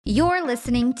You're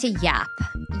listening to YAP,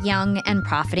 Young and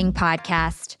Profiting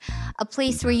Podcast, a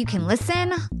place where you can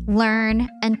listen, learn,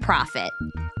 and profit.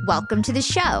 Welcome to the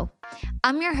show.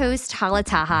 I'm your host, Hala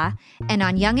Taha, and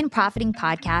on Young and Profiting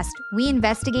Podcast, we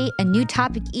investigate a new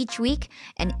topic each week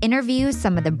and interview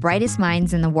some of the brightest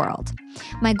minds in the world.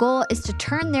 My goal is to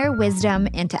turn their wisdom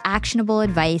into actionable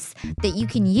advice that you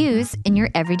can use in your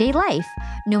everyday life,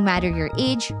 no matter your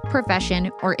age,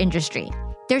 profession, or industry.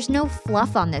 There's no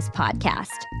fluff on this podcast,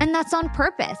 and that's on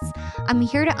purpose. I'm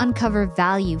here to uncover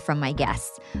value from my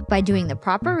guests by doing the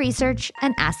proper research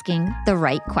and asking the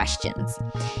right questions.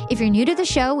 If you're new to the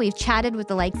show, we've chatted with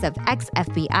the likes of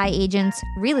ex-FBI agents,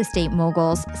 real estate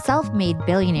moguls, self-made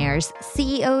billionaires,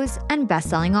 CEOs, and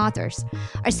best-selling authors.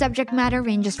 Our subject matter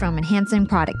ranges from enhancing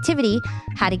productivity,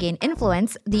 how to gain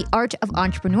influence, the art of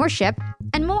entrepreneurship,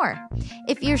 and more.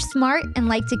 If you're smart and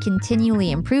like to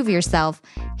continually improve yourself,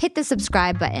 hit the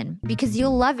subscribe button because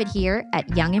you'll love it here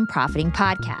at Young and Profiting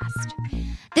Podcast.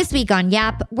 This week on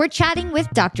YAP, we're chatting with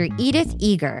Dr. Edith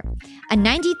Eger, a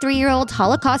 93-year-old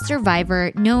Holocaust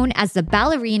survivor known as the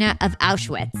ballerina of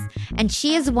Auschwitz, and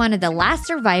she is one of the last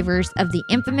survivors of the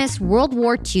infamous World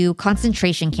War II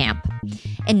concentration camp.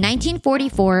 In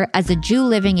 1944, as a Jew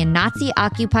living in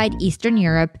Nazi-occupied Eastern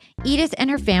Europe, Edith and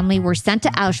her family were sent to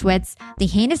Auschwitz, the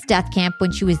heinous death camp,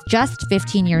 when she was just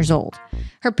 15 years old.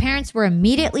 Her parents were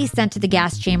immediately sent to the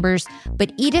gas chambers,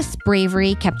 but Edith's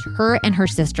bravery kept her and her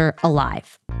sister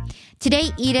alive. Today,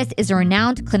 Edith is a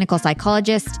renowned clinical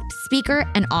psychologist, speaker,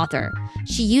 and author.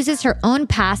 She uses her own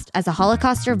past as a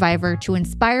Holocaust survivor to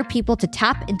inspire people to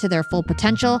tap into their full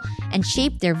potential and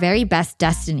shape their very best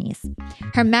destinies.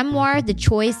 Her memoir, The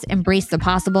Choice, Embrace the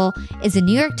Possible, is a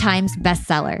New York Times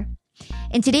bestseller.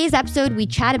 In today's episode, we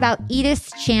chat about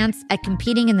Edith's chance at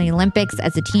competing in the Olympics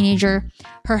as a teenager,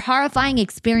 her horrifying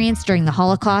experience during the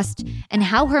Holocaust, and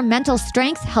how her mental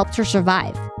strength helped her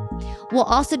survive. We'll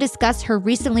also discuss her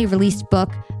recently released book,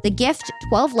 The Gift: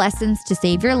 12 Lessons to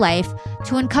Save Your Life,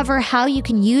 to uncover how you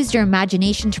can use your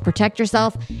imagination to protect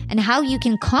yourself and how you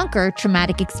can conquer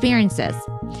traumatic experiences.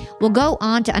 We'll go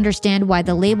on to understand why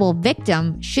the label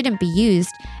victim shouldn't be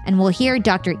used, and we'll hear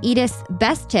Dr. Edith's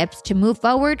best tips to move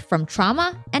forward from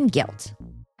trauma and guilt.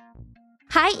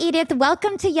 Hi, Edith.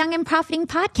 Welcome to Young and Profiting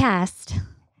Podcast.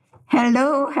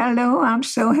 Hello. I'm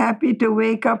so happy to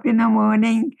wake up in the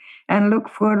morning and look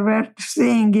forward to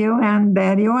seeing you, and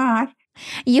there you are.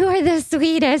 You are the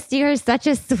sweetest. You are such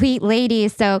a sweet lady.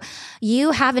 So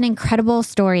you have an incredible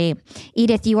story.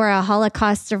 Edith, you are a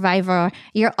Holocaust survivor.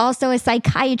 You're also a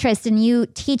psychiatrist, and you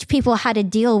teach people how to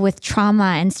deal with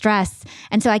trauma and stress.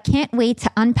 And so I can't wait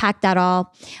to unpack that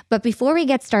all. But before we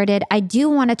get started, I do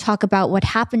want to talk about what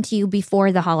happened to you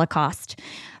before the Holocaust.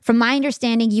 From my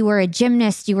understanding, you were a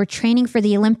gymnast, you were training for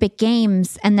the Olympic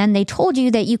Games, and then they told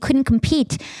you that you couldn't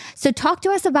compete. So talk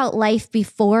to us about life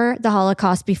before the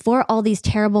Holocaust, before all these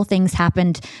terrible things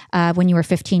happened when you were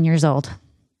 15 years old.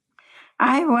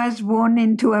 I was born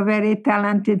into a very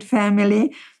talented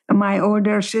family. My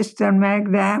older sister,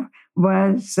 Magda,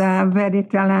 was a very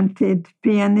talented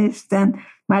pianist, and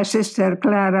my sister,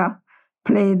 Clara,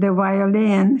 played the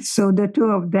violin. So the two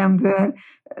of them were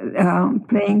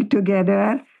playing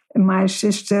together. My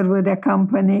sister would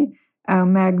accompany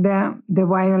Magda, the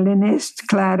violinist,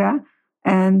 Clara.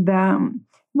 And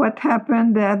what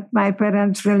happened that my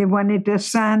parents really wanted a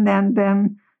son. And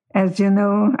then, as you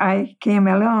know, I came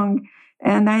along.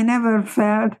 And I never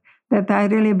felt that I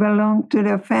really belonged to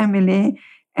the family.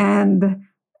 And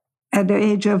at the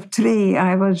age of 3,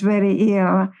 I was very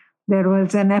ill. There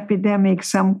was an epidemic,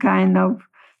 some kind of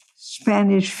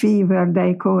Spanish fever,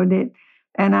 they called it.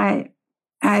 And I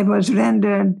was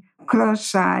rendered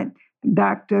cross-eyed.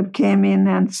 Doctor came in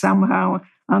and somehow,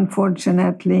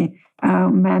 unfortunately,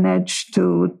 managed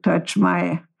to touch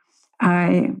my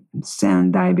eye,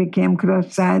 and I became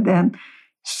cross-eyed. And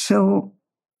so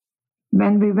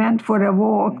when we went for a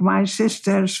walk, my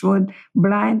sisters would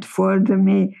blindfold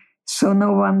me so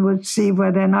no one would see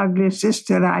what an ugly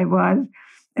sister I was.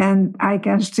 And I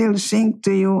can still sing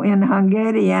to you in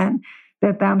Hungarian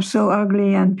that I'm so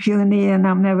ugly and puny and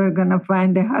I'm never going to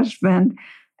find a husband.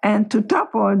 And to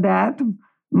top all that,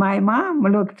 my mom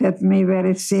looked at me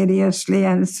very seriously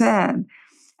and said,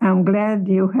 I'm glad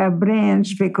you have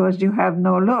brains because you have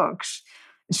no looks.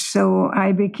 So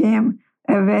I became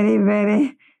a very,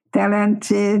 very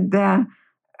talented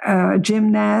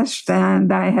gymnast,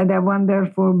 and I had a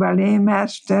wonderful ballet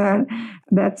master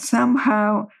that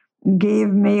somehow gave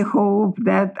me hope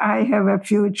that I have a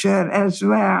future as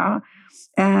well.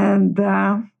 And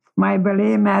my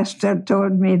ballet master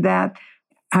told me that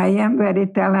I am very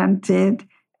talented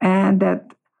and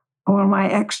that all my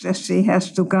ecstasy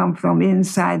has to come from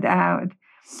inside out.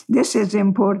 This is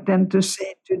important to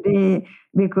say today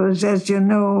because, as you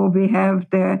know, we have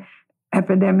the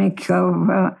epidemic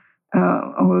of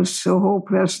also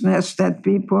hopelessness, that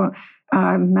people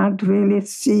are not really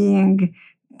seeing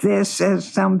this as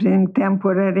something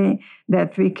temporary,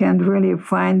 that we can really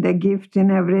find a gift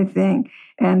in everything.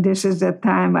 And this is the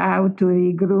time out to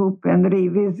regroup and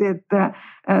revisit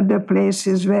the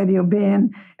places where you've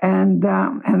been,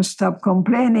 and stop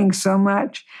complaining so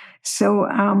much. So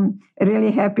I'm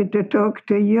really happy to talk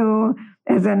to you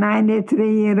as a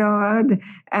 93-year-old,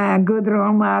 a good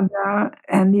role model,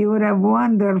 and you're a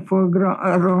wonderful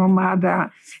role model.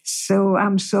 So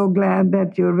I'm so glad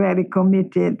that you're very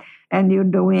committed and you're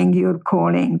doing your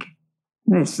calling.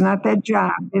 It's not a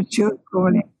job, it's your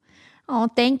calling. Oh,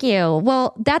 thank you.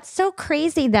 Well, that's so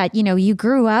crazy that, you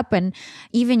grew up and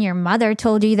even your mother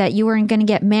told you that you weren't going to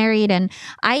get married. And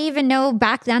I even know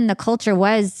back then the culture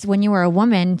was when you were a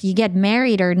woman, you get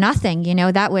married or nothing,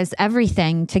 that was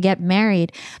everything to get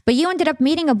married. But you ended up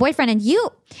meeting a boyfriend and you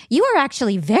are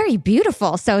actually very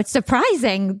beautiful. So it's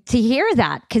surprising to hear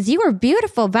that because you were a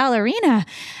beautiful ballerina.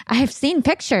 I've seen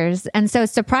pictures. And so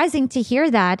it's surprising to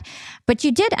hear that. But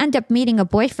you did end up meeting a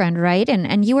boyfriend, right?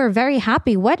 And you were very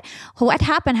happy. What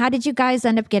happened? How did you guys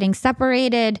end up getting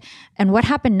separated? And what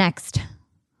happened next?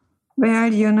 Well,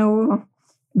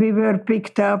 we were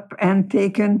picked up and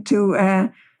taken to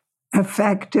a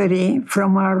factory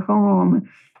from our home.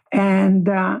 And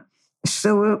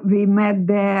so we met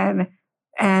there.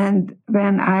 And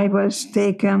when I was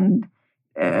taken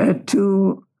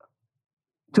to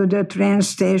the train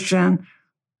station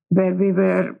where we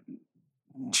were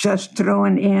just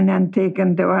thrown in and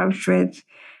taken to Auschwitz,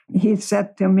 he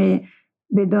said to me,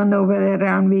 "We don't know whether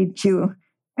I'll meet you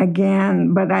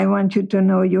again, but I want you to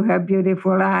know you have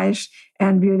beautiful eyes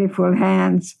and beautiful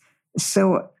hands."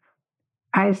 So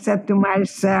I said to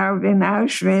myself, in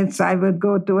Auschwitz, I would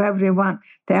go to everyone,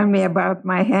 "Tell me about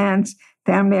my hands,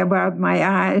 tell me about my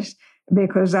eyes,"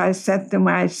 because I said to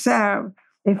myself,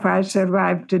 if I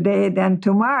survive today, then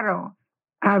tomorrow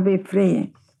I'll be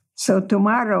free. So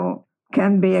tomorrow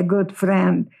can be a good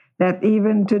friend, that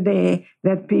even today,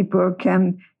 that people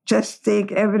can just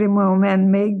take every moment,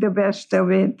 make the best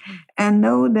of it, and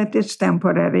know that it's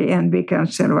temporary and we can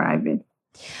survive it.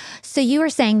 So you were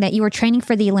saying that you were training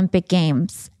for the Olympic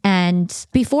Games. And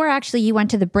before actually you went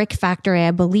to the brick factory,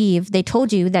 I believe, they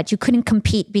told you that you couldn't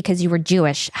compete because you were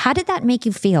Jewish. How did that make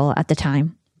you feel at the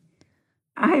time?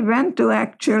 I went to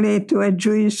a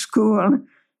Jewish school.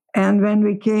 And when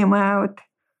we came out,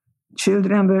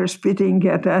 children were spitting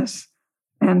at us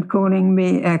and calling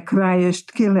me a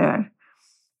Christ killer.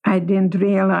 I didn't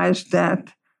realize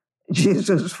that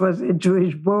Jesus was a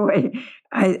Jewish boy.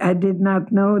 I did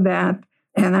not know that.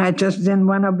 And I just didn't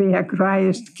want to be a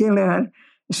Christ killer.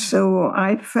 So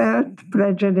I felt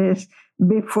prejudice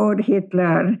before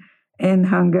Hitler in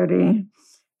Hungary.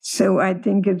 So I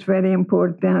think it's very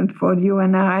important for you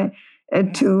and I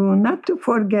to not to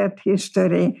forget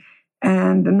history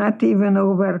and not even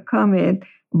overcome it,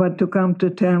 but to come to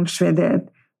terms with it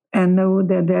and know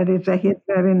that there is a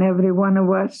Hitler in every one of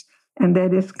us, and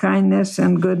there is kindness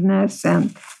and goodness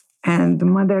and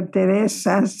Mother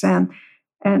Teresa's.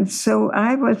 And so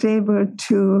I was able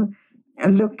to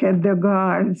look at the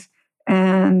guards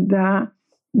and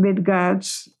with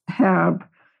God's help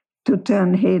to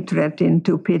turn hatred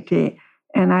into pity.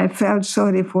 And I felt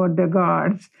sorry for the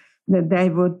guards, that they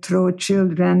would throw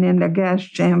children in the gas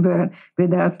chamber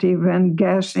without even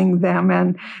gassing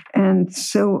them. And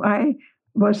so I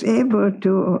was able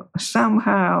to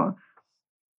somehow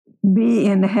be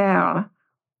in hell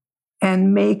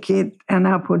and make it an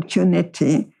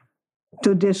opportunity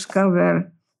to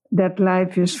discover that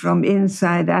life is from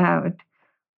inside out.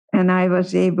 And I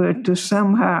was able to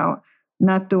somehow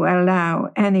not to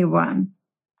allow anyone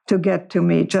to get to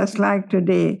me. Just like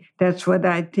today, that's what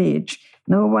I teach.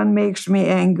 No one makes me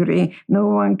angry. No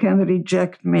one can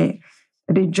reject me.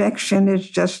 Rejection is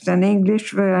just an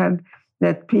English word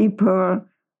that people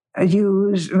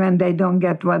use when they don't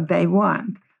get what they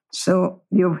want. So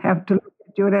you have to look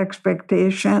at your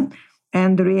expectation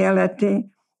and reality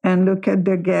and look at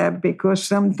the gap, because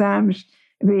sometimes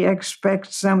we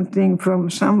expect something from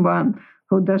someone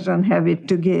who doesn't have it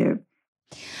to give.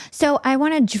 So I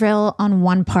want to drill on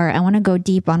one part. I want to go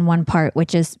deep on one part,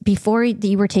 which is before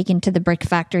you were taken to the brick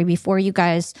factory, before you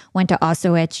guys went to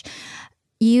Auschwitz,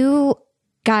 you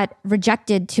got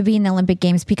rejected to be in the Olympic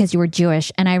Games because you were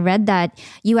Jewish. And I read that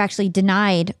you actually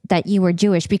denied that you were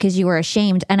Jewish because you were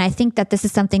ashamed. And I think that this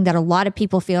is something that a lot of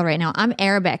people feel right now. I'm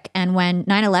Arabic. And when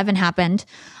 9/11 happened,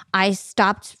 I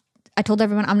stopped I told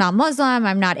everyone I'm not Muslim,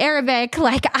 I'm not Arabic.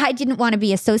 Like, I didn't want to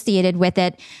be associated with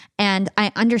it. And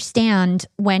I understand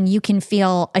when you can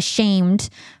feel ashamed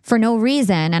for no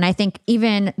reason. And I think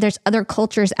even there's other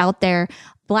cultures out there,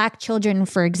 Black children,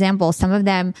 for example, some of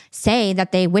them say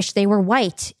that they wish they were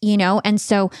white, you know? And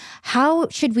so how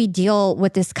should we deal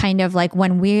with this kind of like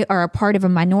when we are a part of a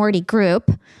minority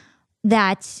group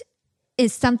that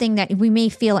is something that we may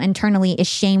feel internally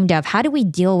ashamed of? How do we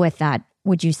deal with that,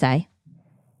 would you say?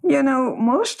 You know,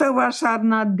 most of us are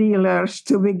not dealers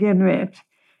to begin with.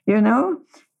 You know,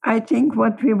 I think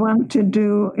what we want to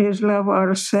do is love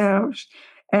ourselves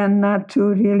and not to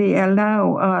really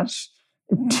allow us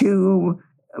to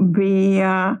be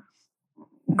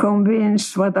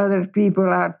convinced what other people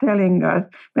are telling us.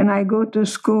 When I go to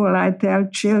school, I tell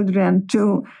children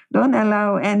to don't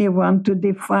allow anyone to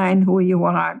define who you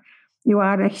are. You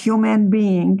are a human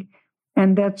being,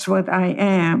 and that's what I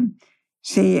am.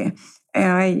 See,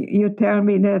 you tell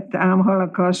me that I'm a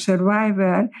Holocaust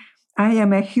survivor. I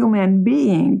am a human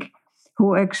being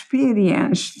who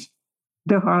experienced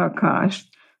the Holocaust,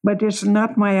 but it's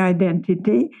not my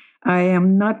identity. I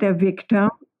am not a victim.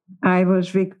 I was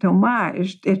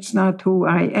victimized. It's not who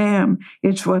I am.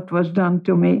 It's what was done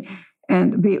to me.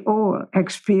 And we all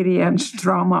experience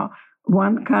trauma,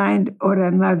 one kind or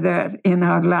another in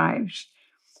our lives.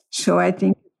 So I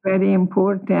think it's very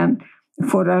important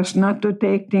for us not to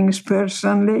take things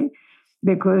personally,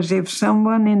 because if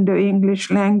someone in the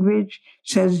English language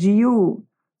says you,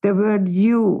 the word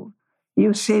you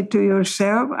say to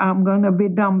yourself, I'm going to be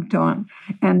dumped on.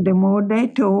 And the more they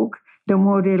talk, the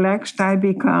more relaxed I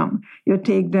become. You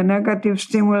take the negative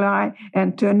stimuli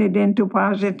and turn it into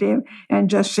positive and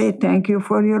just say, thank you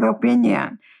for your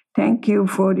opinion. Thank you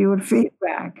for your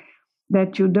feedback.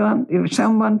 That you don't, if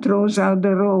someone throws out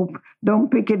the rope,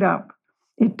 don't pick it up.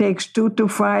 It takes two to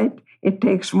fight. It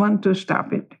takes one to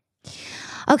stop it.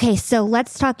 Okay, so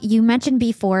let's talk. You mentioned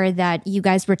before that you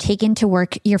guys were taken to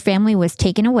work. Your family was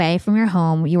taken away from your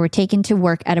home. You were taken to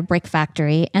work at a brick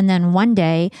factory. And then one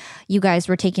day you guys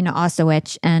were taken to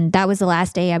Auschwitz. And that was the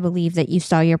last day, I believe, that you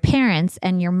saw your parents.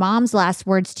 And your mom's last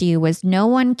words to you was, no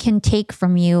one can take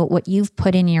from you what you've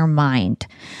put in your mind.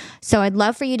 So I'd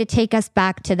love for you to take us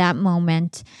back to that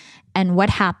moment and what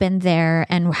happened there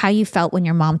and how you felt when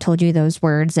your mom told you those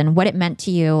words and what it meant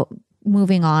to you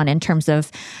moving on in terms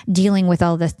of dealing with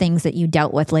all the things that you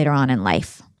dealt with later on in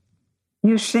life.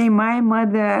 You see, my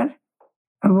mother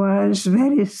was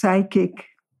very psychic.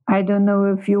 I don't know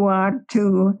if you are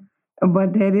too,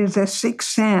 but there is a sixth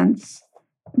sense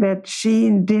that she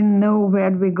didn't know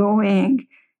where we're going.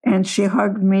 And she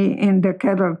hugged me in the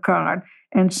cattle car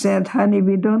and said, honey,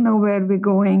 we don't know where we're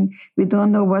going. We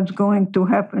don't know what's going to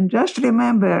happen. Just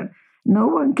remember, no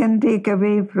one can take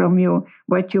away from you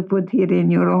what you put here in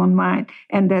your own mind.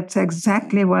 And that's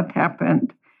exactly what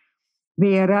happened.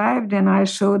 We arrived and I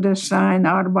saw the sign,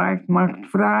 Arbeit macht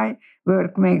frei,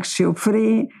 work makes you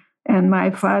free. And my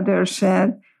father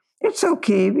said, it's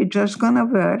okay, we're just going to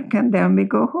work and then we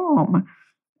go home.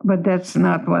 But that's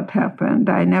not what happened.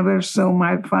 I never saw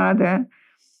my father.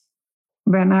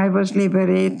 When I was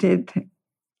liberated,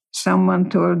 someone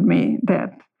told me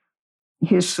that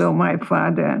he saw my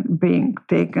father being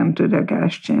taken to the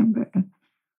gas chamber.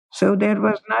 So there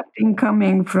was nothing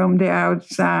coming from the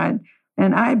outside.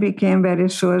 And I became very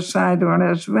suicidal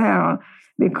as well,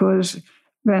 because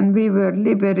when we were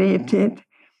liberated,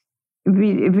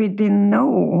 we didn't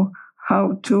know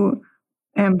how to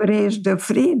embrace the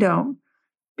freedom.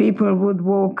 People would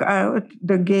walk out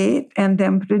the gate and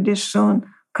then pretty soon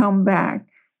come back.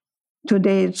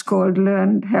 Today it's called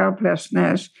learned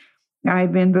helplessness.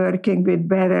 I've been working with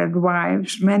battered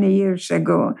wives. Many years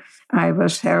ago, I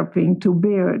was helping to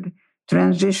build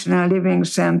transitional living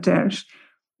centers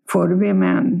for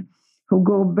women who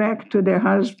go back to their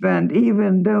husband,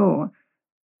 even though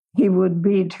he would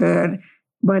beat her,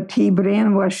 but he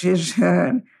brainwashes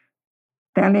her,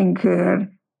 telling her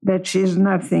that she's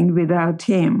nothing without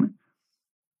him.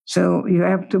 So you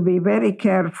have to be very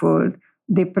careful.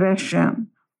 Depression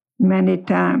many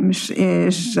times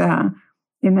is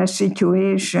in a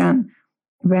situation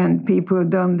when people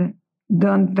don't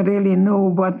really know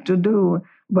what to do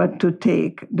but to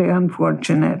take the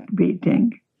unfortunate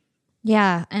beating.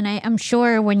 Yeah. And I'm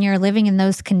sure when you're living in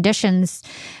those conditions,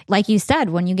 like you said,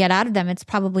 when you get out of them, it's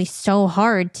probably so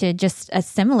hard to just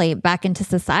assimilate back into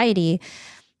society.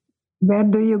 Where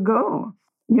do you go?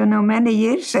 You know, many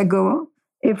years ago,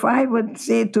 if I would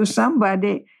say to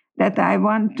somebody that I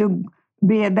want to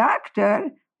be a doctor,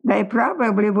 they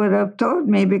probably would have told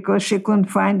me because she couldn't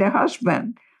find a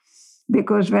husband.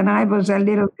 Because when I was a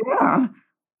little girl,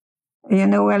 You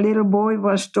know, a little boy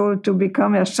was told to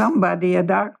become a somebody, a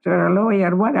doctor, a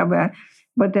lawyer, whatever.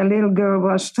 But a little girl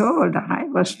was told, I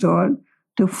was told,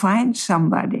 to find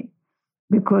somebody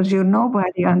because you're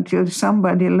nobody until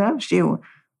somebody loves you.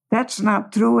 That's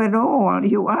not true at all.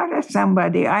 You are a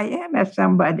somebody. I am a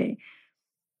somebody.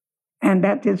 And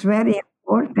that is very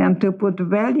important to put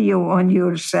value on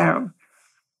yourself.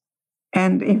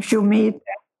 And if you meet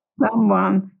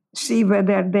someone, see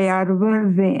whether they are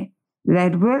worthy.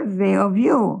 They're worthy of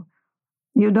you.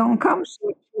 You don't come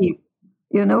so cheap.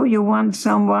 You know, you want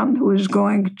someone who is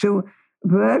going to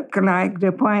work like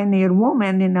the pioneer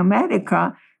woman in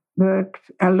America worked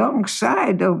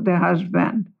alongside of the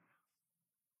husband.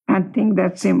 I think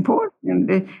that's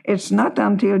important. It's not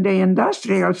until the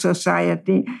industrial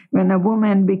society when a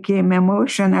woman became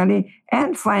emotionally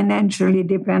and financially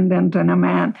dependent on a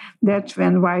man, that's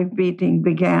when wife beating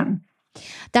began.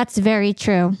 That's very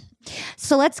true.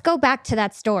 So let's go back to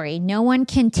that story. No one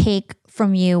can take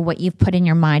from you what you've put in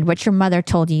your mind, what your mother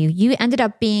told you. You ended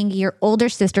up being your older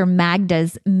sister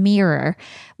Magda's mirror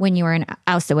when you were in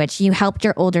Auschwitz. You helped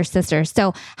your older sister.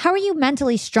 So how are you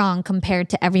mentally strong compared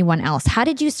to everyone else? How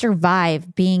did you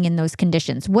survive being in those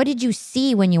conditions? What did you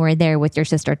see when you were there with your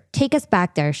sister? Take us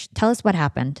back there. Tell us what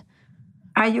happened.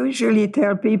 I usually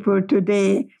tell people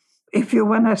today, if you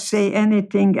want to say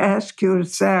anything, ask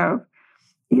yourself,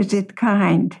 is it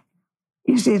kind?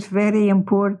 Is it very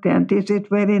important? Is it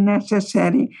very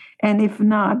necessary? And if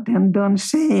not, then don't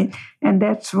say it. And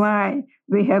that's why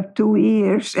we have 2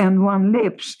 ears and 1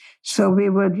 lips. So we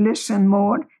would listen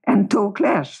more and talk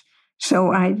less.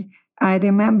 So I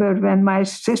remember when my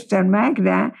sister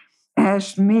Magda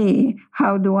asked me,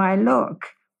 how do I look?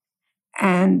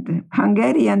 And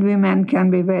Hungarian women can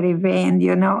be very vain,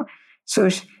 you know. So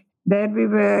there we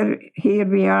were, here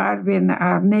we are in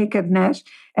our nakedness.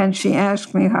 And she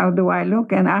asked me, how do I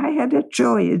look? And I had a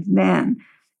choice then,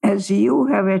 as you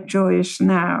have a choice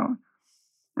now.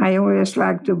 I always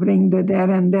like to bring the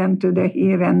there and then to the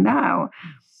here and now.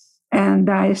 And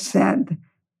I said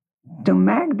to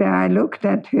Magda, I looked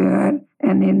at her,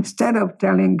 and instead of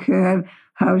telling her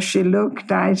how she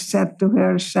looked, I said to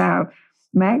herself,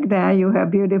 Magda, you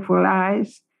have beautiful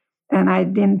eyes, and I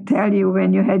didn't tell you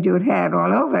when you had your hair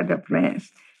all over the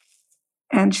place.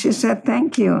 And she said,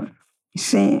 thank you.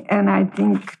 See, and I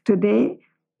think today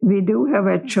we do have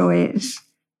a choice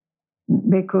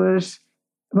because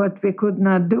what we could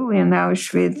not do in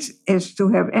Auschwitz is to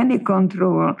have any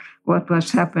control what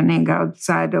was happening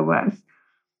outside of us.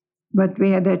 But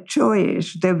we had a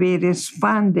choice that we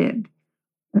responded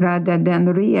rather than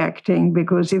reacting,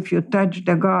 because if you touched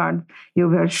the guard, you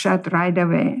were shot right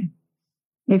away.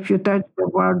 If you touched the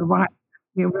guard,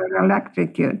 you were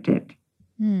electrocuted.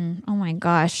 Oh my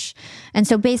gosh. And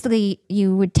so basically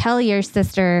you would tell your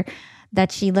sister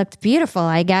that she looked beautiful,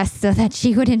 I guess, so that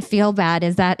she wouldn't feel bad.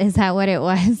 Is that what it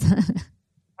was?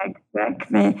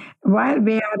 Exactly. While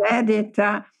we are at it,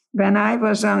 when I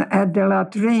was at the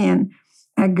latrine,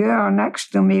 a girl next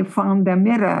to me found a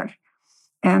mirror.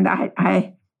 And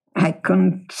I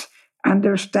couldn't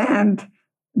understand,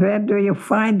 where do you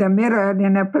find a mirror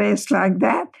in a place like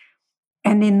that?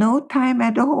 And in no time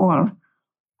at all,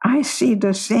 I see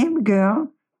the same girl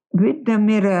with the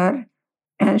mirror,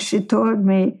 and she told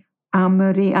me, I'm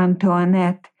Marie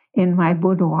Antoinette in my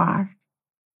boudoir.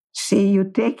 See, you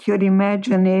take your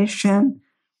imagination,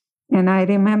 and I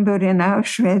remember in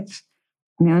Auschwitz,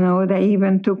 you know, they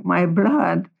even took my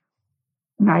blood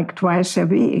like twice a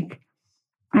week.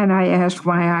 And I asked,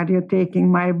 why are you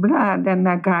taking my blood? And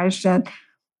the guy said,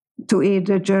 to aid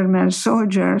the German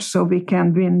soldiers so we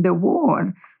can win the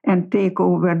war and take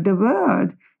over the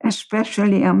world,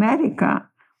 especially America.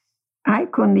 I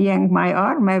couldn't yank my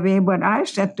arm away, but I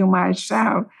said to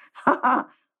myself,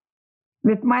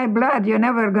 with my blood, you're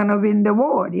never going to win the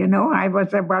war. You know, I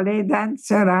was a ballet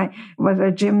dancer, I was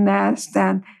a gymnast,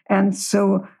 and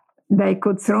so they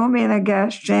could throw me in a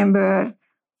gas chamber,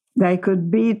 they could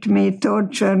beat me,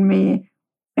 torture me,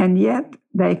 and yet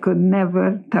they could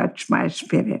never touch my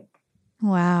spirit.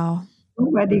 Wow.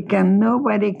 Nobody can.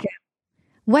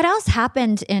 What else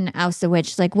happened in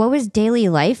Auschwitz? Like, what was daily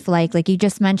life like? Like you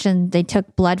just mentioned, they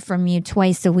took blood from you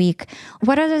twice a week.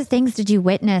 What other things did you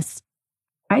witness?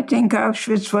 I think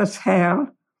Auschwitz was hell.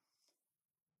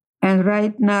 And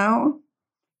right now,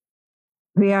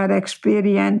 we are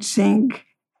experiencing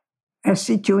a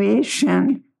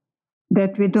situation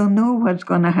that we don't know what's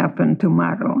going to happen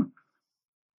tomorrow.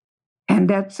 And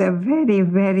that's a very,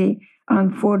 very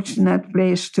unfortunate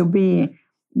place to be,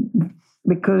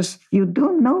 because you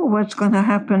don't know what's going to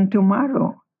happen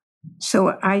tomorrow.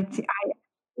 So I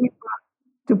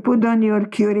to put on your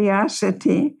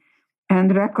curiosity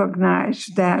and recognize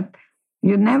that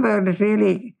You never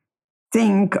really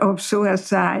think of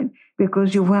suicide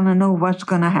because you want to know what's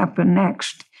going to happen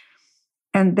next.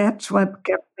 And that's what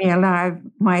kept me alive,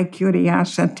 my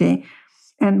curiosity.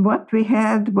 And what we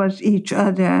had was each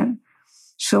other.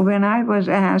 So when I was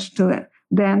asked to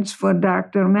dance for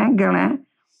Dr. Mengele,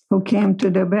 who came to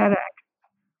the barrack,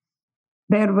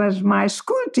 there was my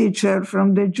school teacher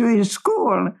from the Jewish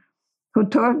school who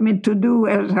told me to do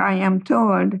as I am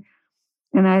told.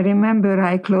 And I remember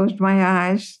I closed my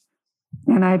eyes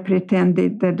and I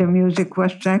pretended that the music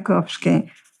was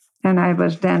Tchaikovsky. And I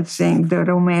was dancing the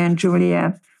Romeo and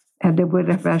Juliet at the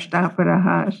Budapest Opera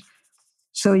House.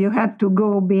 So you had to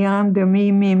go beyond the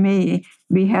me.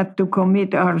 We had to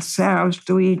commit ourselves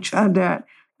to each other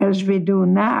as we do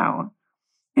now.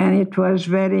 And it was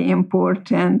very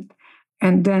important.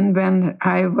 And then when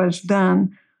I was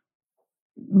done,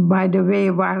 by the way,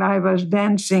 while I was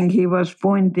dancing, he was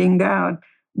pointing out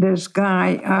this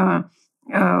guy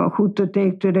who to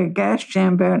take to the gas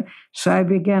chamber. So I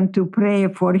began to pray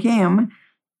for him.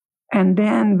 And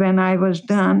then when I was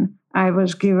done, I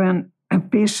was given a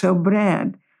piece of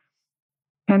bread.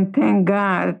 And thank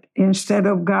God, instead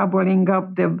of gobbling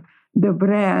up the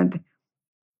bread,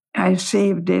 I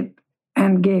saved it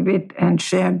and gave it and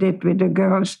shared it with the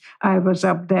girls. I was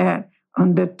up there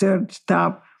on the third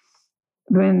stop.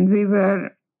 When we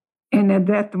were in a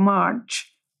death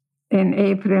march in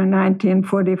April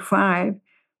 1945,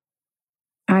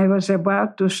 I was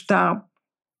about to stop.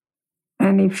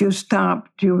 And if you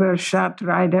stopped, you were shot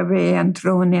right away and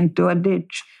thrown into a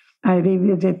ditch. I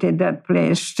revisited that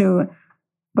place too.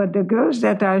 But the girls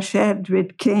that I shared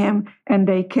with came and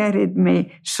they carried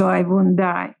me so I wouldn't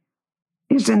die.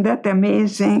 Isn't that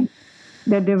amazing?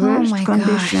 That the worst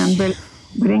condition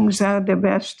brings out the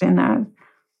best in us.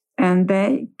 And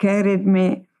they carried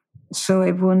me so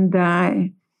I wouldn't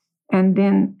die. And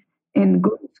then in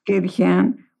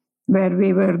Gunskirchen, where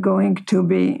we were going to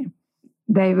be,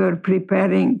 they were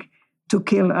preparing to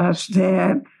kill us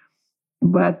there.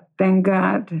 But thank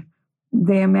God,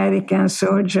 the American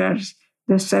soldiers,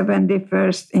 the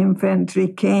 71st Infantry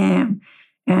came,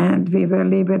 and we were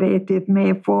liberated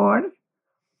May 4th.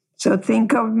 So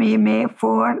think of me, May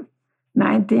 4th,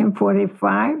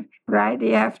 1945,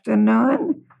 Friday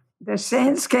afternoon. The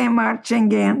Saints came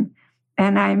marching in,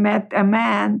 and I met a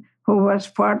man who was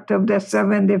part of the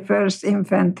 71st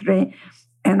Infantry.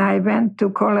 And I went to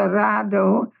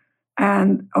Colorado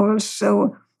and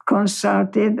also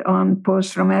consulted on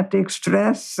post-traumatic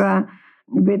stress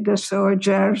with the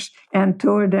soldiers and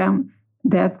told them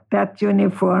that that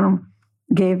uniform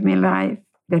gave me life,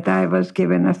 that I was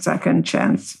given a second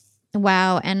chance.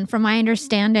 Wow. And from my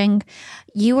understanding,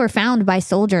 you were found by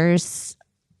soldiers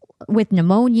with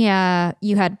pneumonia,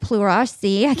 you had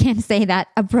pleurisy, I can't say that,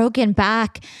 a broken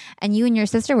back, and you and your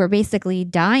sister were basically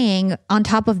dying on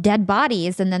top of dead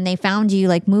bodies. And then they found you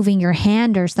like moving your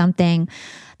hand or something.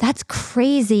 That's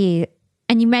crazy.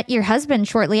 And you met your husband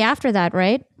shortly after that,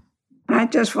 right? I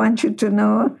just want you to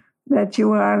know that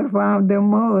you are one of the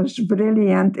most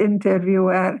brilliant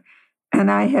interviewer. And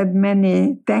I had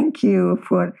many. Thank you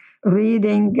for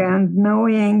reading and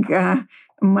knowing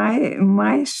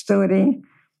my story.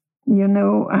 You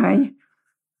know,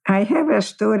 I have a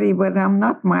story, but I'm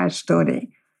not my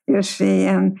story, you see.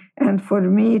 And for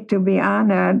me to be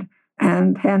honored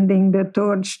and handing the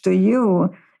torch to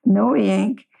you,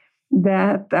 knowing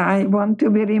that I want to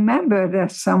be remembered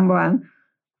as someone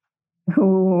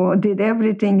who did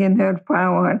everything in her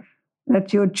power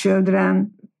that your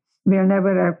children will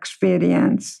never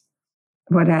experience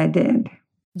what I did.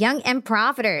 Young and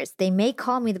Profiters, they may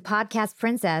call me the podcast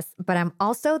princess, but I'm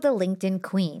also the LinkedIn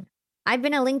queen. I've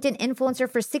been a LinkedIn influencer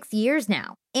for 6 years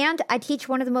now, and I teach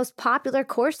one of the most popular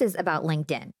courses about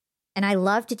LinkedIn. And I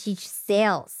love to teach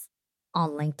sales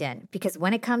on LinkedIn because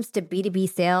when it comes to B2B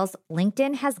sales,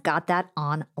 LinkedIn has got that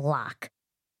on lock.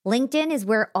 LinkedIn is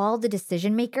where all the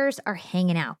decision makers are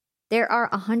hanging out. There are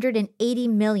 180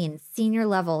 million senior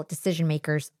level decision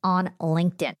makers on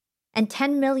LinkedIn and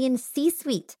 10 million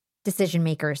C-suite decision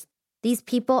makers. These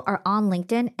people are on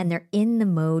LinkedIn and they're in the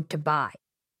mode to buy.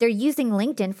 They're using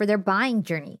LinkedIn for their buying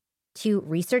journey, to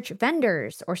research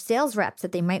vendors or sales reps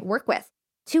that they might work with,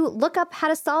 to look up how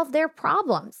to solve their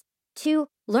problems, to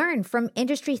learn from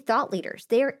industry thought leaders.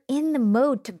 They are in the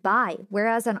mode to buy,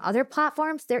 whereas on other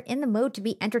platforms, they're in the mode to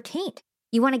be entertained.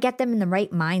 You want to get them in the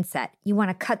right mindset. You want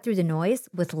to cut through the noise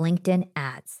with LinkedIn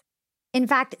ads. In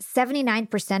fact,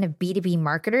 79% of B2B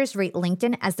marketers rate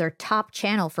LinkedIn as their top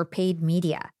channel for paid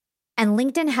media. And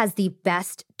LinkedIn has the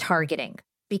best targeting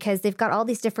because they've got all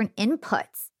these different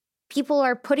inputs. People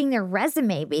are putting their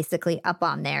resume basically up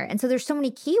on there. And so there's so many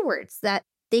keywords that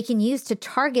they can use to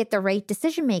target the right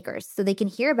decision makers so they can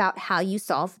hear about how you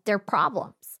solve their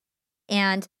problems.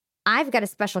 And I've got a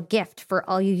special gift for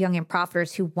all you young and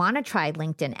profiters who want to try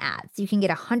LinkedIn ads. You can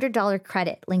get a $100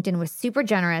 credit. LinkedIn was super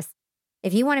generous.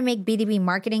 If you want to make B2B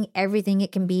marketing everything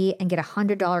it can be and get a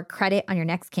 $100 credit on your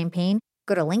next campaign,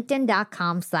 go to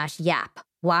linkedin.com/yap,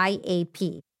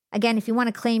 Y-A-P. Again, if you want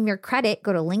to claim your credit,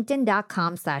 go to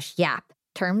linkedin.com/yap.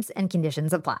 Terms and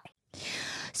conditions apply.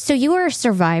 So you were a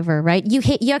survivor, right?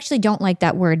 You actually don't like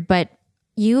that word, but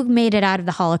you made it out of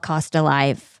the Holocaust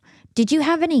alive. Did you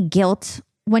have any guilt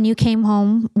when you came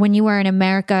home, when you were in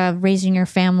America raising your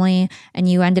family and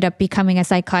you ended up becoming a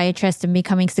psychiatrist and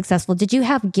becoming successful? Did you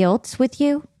have guilt with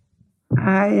you?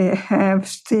 I have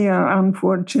still,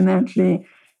 unfortunately,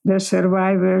 the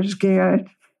survivor's guilt.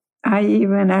 I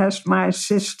even asked my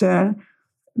sister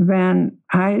when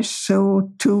I saw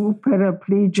two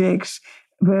paraplegics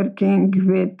working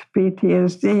with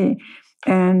PTSD,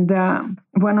 and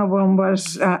one of them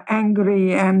was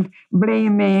angry and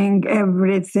blaming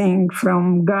everything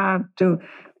from God to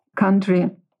country.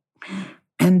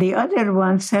 And the other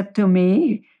one said to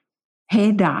me,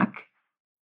 "Hey, Doc,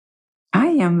 I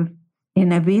am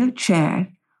in a wheelchair,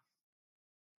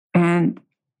 and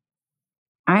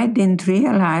I didn't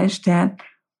realize that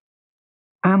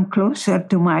I'm closer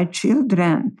to my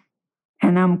children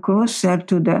and I'm closer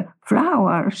to the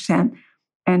flowers.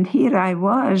 And here I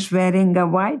was wearing a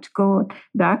white coat,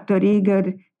 Dr.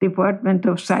 Eger, Department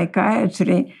of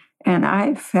Psychiatry, and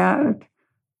I felt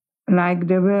like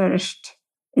the worst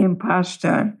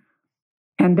imposter.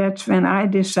 And that's when I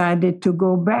decided to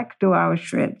go back to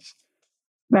Auschwitz,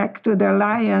 back to the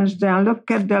lions, then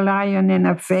look at the lion in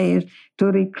the face to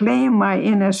reclaim my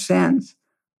innocence.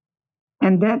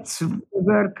 And that's the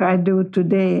work I do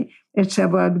today. It's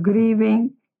about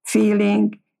grieving,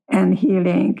 feeling, and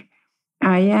healing.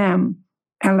 I am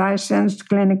a licensed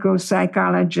clinical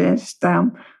psychologist,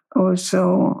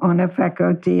 also on a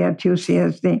faculty at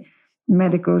UCSD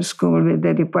Medical School with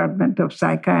the Department of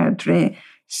Psychiatry.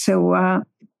 So,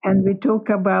 and we talk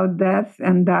about death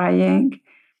and dying,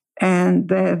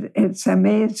 and it's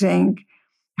amazing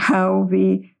how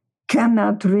we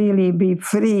cannot really be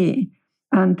free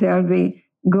until we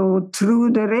go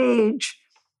through the rage,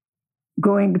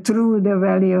 going through the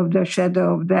valley of the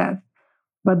shadow of death,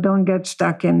 but don't get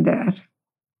stuck in there.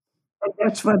 And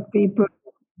that's what people,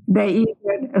 they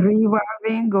either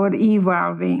revolving or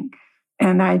evolving.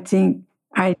 And I think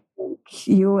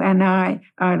you and I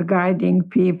are guiding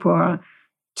people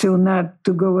to not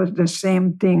to go with the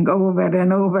same thing over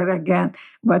and over again,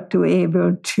 but to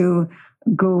able to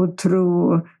go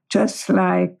through just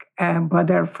like a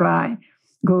butterfly,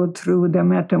 go through the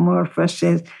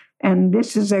metamorphosis. And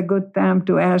this is a good time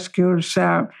to ask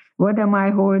yourself, what am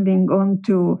I holding on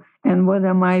to and what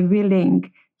am I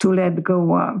willing to let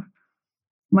go of?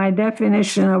 My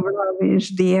definition of love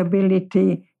is the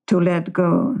ability to let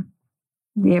go.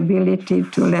 The ability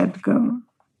to let go.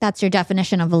 That's your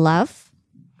definition of love?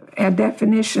 A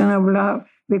definition of love,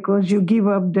 because you give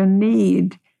up the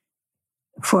need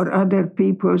for other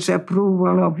people's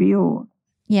approval of you.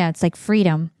 Yeah, it's like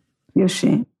freedom. You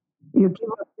see, you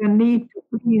give up the need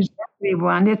to please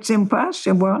everyone. It's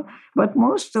impossible. But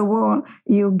most of all,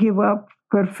 you give up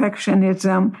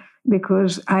perfectionism,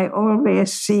 because I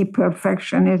always see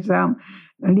perfectionism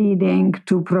leading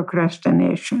to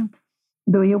procrastination.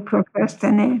 Do you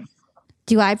procrastinate?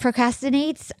 Do I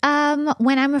procrastinate?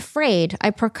 When I'm afraid.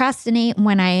 I procrastinate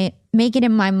when I make it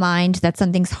in my mind that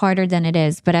something's harder than it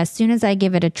is. But as soon as I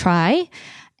give it a try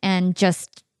and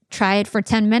just try it for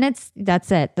 10 minutes,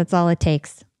 that's it. That's all it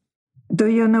takes. Do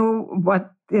you know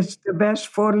what is the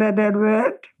best 4-letter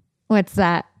word? What's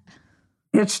that?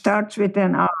 It starts with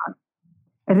an R,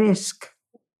 risk.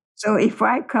 So if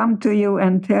I come to you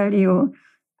and tell you,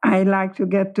 I like to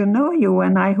get to know you,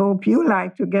 and I hope you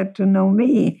like to get to know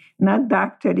me, not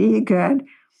Dr. Eger,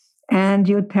 and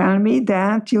you tell me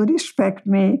that you respect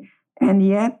me, and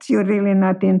yet you're really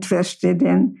not interested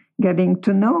in getting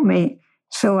to know me.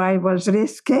 So I was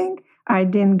risking. I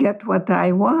didn't get what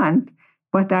I want,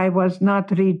 but I was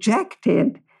not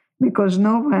rejected, because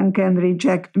no one can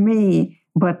reject me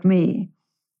but me.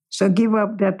 So give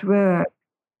up that word.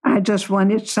 I just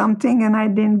wanted something and I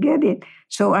didn't get it.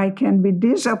 So I can be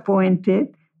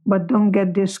disappointed, but don't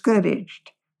get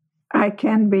discouraged. I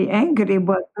can be angry,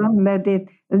 but don't let it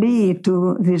lead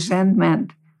to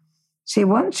resentment. See,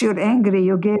 once you're angry,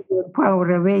 you give your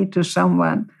power away to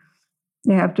someone.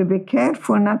 You have to be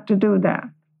careful not to do that.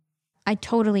 I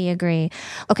totally agree.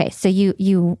 Okay, so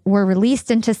you were released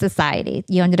into society.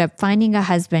 You ended up finding a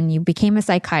husband. You became a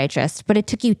psychiatrist, but it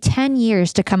took you 10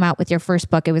 years to come out with your first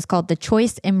book. It was called The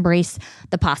Choice, Embrace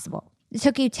the Possible. It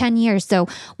took you 10 years. So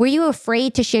were you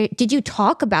afraid to share? Did you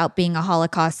talk about being a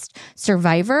Holocaust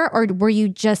survivor, or were you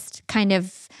just kind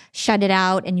of shut it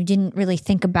out and you didn't really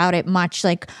think about it much?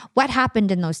 Like, what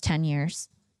happened in those 10 years?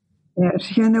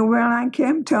 Yes, when I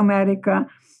came to America,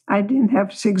 I didn't have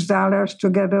 $6 to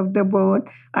get off the boat.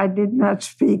 I did not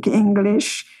speak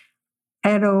English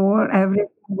at all. Everything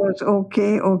was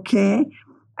okay.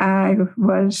 I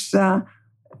was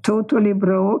totally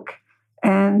broke.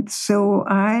 And so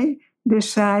I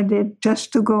decided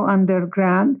just to go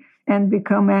underground and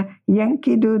become a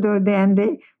Yankee Doodle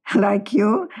Dandy like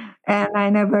you. And I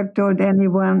never told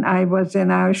anyone I was in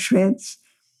Auschwitz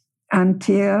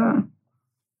until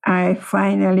I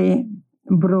finally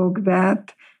broke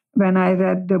that when I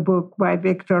read the book by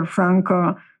Viktor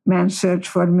Frankl, Man's Search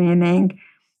for Meaning.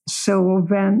 So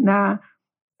when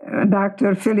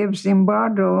Dr. Philip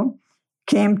Zimbardo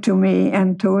came to me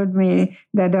and told me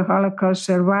that the Holocaust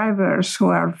survivors who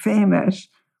are famous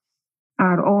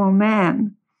are all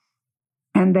men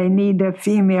and they need a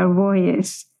female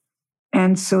voice.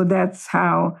 And so that's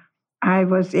how I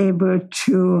was able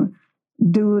to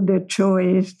do the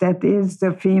choice that is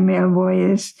the female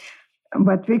voice.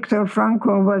 But Viktor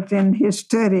Frankl was in his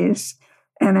 30s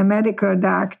and a medical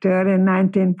doctor in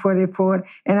 1944,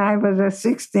 and I was a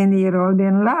 16-year-old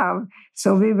in love.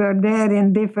 So we were there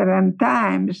in different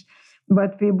times,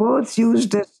 but we both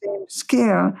used the same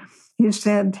skill. He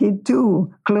said he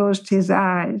too closed his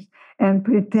eyes and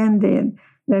pretended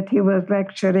that he was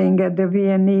lecturing at the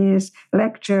Viennese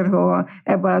lecture hall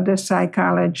about the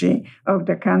psychology of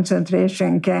the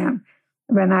concentration camp.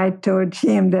 When I told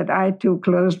him that I too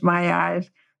closed my eyes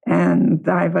and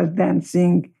I was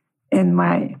dancing in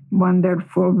my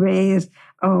wonderful ways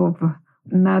of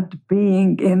not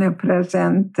being in a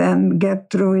present and get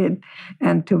through it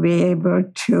and to be able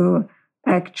to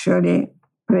actually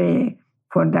pray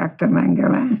for Dr.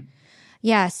 Mengele.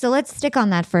 Yeah. So let's stick on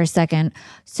that for a second.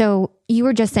 So you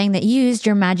were just saying that you used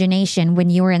your imagination when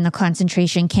you were in the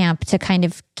concentration camp to kind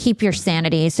of keep your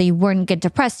sanity. So you wouldn't get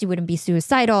depressed. You wouldn't be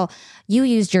suicidal. You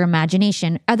used your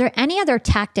imagination. Are there any other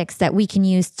tactics that we can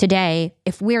use today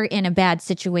if we're in a bad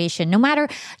situation? No matter,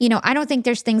 I don't think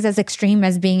there's things as extreme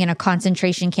as being in a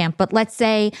concentration camp, but let's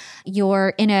say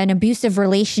you're in an abusive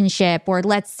relationship, or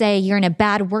let's say you're in a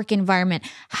bad work environment.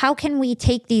 How can we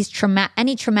take these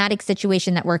any traumatic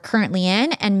situation that we're currently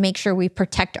in and make sure we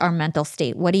protect our mental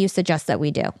state? What do you suggest that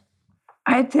we do?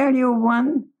 I tell you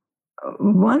one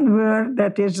word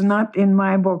that is not in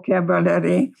my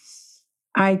vocabulary.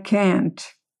 I can't.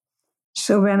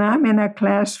 So when I'm in a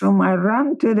classroom, I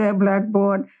run to the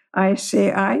blackboard. I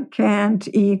say, I can't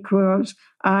equals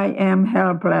I am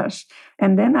helpless.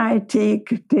 And then I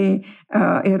take the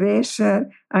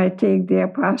eraser, I take the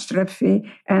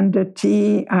apostrophe and the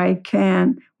T, I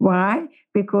can. Why?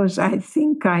 Because I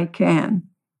think I can.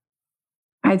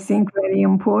 I think very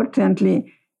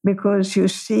importantly, because you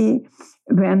see,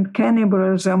 when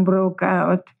cannibalism broke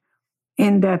out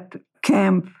in that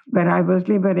camp where I was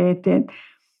liberated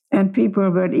and people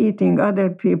were eating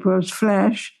other people's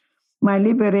flesh, my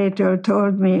liberator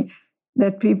told me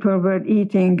that people were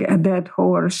eating a dead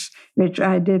horse, which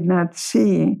I did not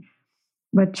see.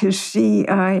 But you see,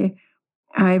 I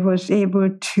was able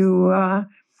to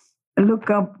look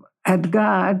up at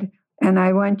God, and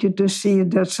I want you to see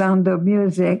the Sound of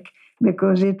Music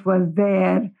because it was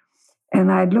there.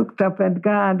 And I looked up at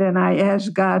God and I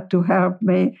asked God to help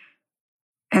me.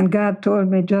 And God told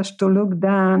me just to look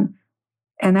down.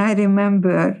 And I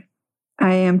remember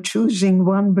I am choosing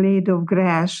one blade of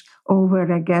grass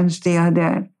over against the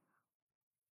other.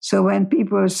 So when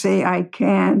people say I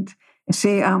can't,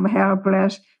 say I'm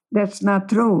helpless, that's not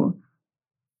true.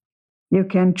 You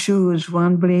can choose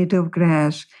one blade of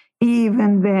grass.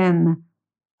 Even then,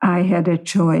 I had a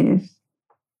choice.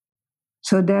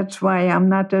 So that's why I'm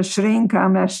not a shrink,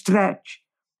 I'm a stretch.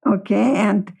 Okay?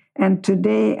 And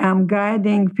today I'm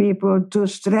guiding people to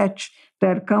stretch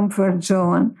their comfort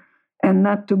zone and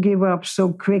not to give up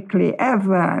so quickly,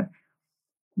 ever,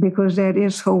 because there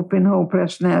is hope in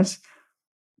hopelessness.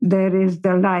 There is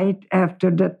the light after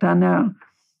the tunnel.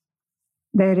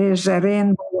 There is a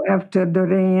rainbow after the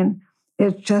rain.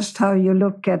 It's just how you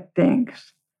look at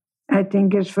things. I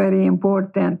think it's very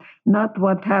important, not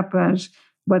what happens,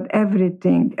 but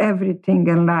everything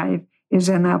in life is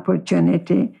an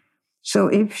opportunity. So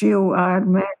if you are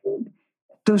married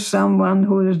to someone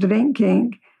who is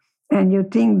drinking and you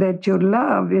think that your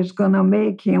love is going to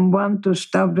make him want to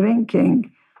stop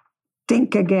drinking,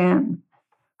 think again.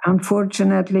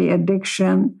 Unfortunately,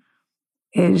 addiction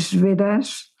is with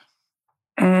us.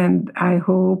 And I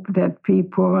hope that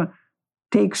people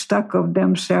take stock of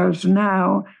themselves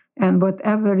now And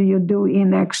whatever you do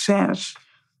in excess,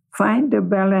 find the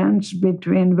balance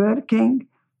between working,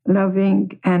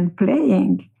 loving, and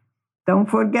playing. Don't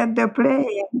forget the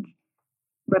playing,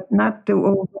 but not to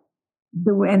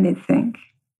overdo anything.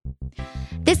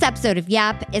 This episode of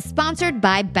Yap is sponsored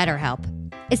by BetterHelp.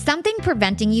 Is something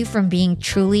preventing you from being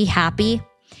truly happy?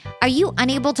 Are you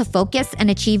unable to focus and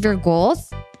achieve your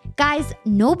goals? Guys,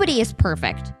 nobody is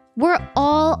perfect. We're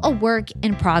all a work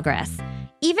in progress.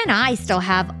 Even I still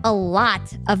have a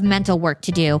lot of mental work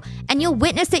to do, and you'll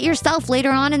witness it yourself later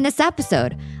on in this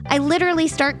episode. I literally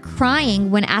start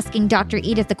crying when asking Dr.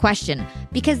 Edith the question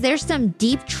because there's some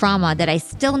deep trauma that I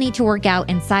still need to work out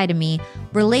inside of me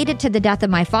related to the death of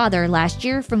my father last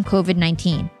year from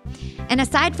COVID-19. And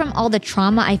aside from all the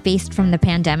trauma I faced from the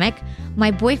pandemic, my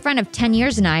boyfriend of 10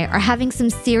 years and I are having some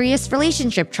serious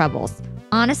relationship troubles.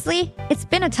 Honestly, it's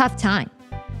been a tough time.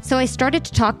 So I started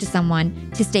to talk to someone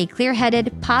to stay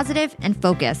clear-headed, positive, and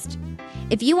focused.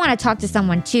 If you want to talk to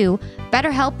someone too,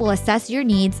 BetterHelp will assess your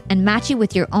needs and match you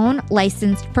with your own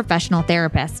licensed professional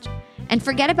therapist. And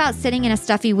forget about sitting in a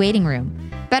stuffy waiting room.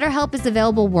 BetterHelp is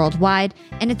available worldwide,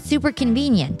 and it's super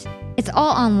convenient. It's all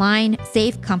online,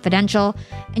 safe, confidential,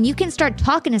 and you can start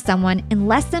talking to someone in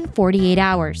less than 48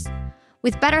 hours.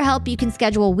 With BetterHelp, you can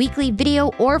schedule weekly video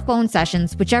or phone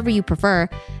sessions, whichever you prefer,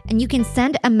 and you can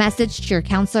send a message to your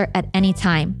counselor at any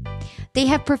time. They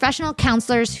have professional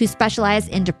counselors who specialize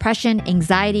in depression,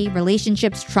 anxiety,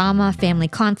 relationships, trauma, family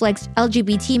conflicts,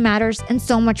 LGBT matters, and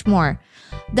so much more.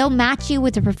 They'll match you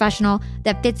with a professional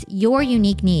that fits your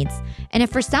unique needs. And if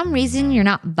for some reason you're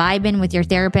not vibing with your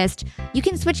therapist, you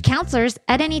can switch counselors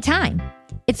at any time.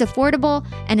 It's affordable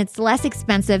and it's less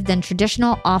expensive than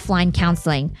traditional offline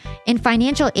counseling, and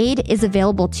financial aid is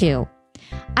available too.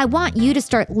 I want you to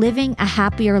start living a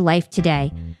happier life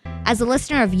today. As a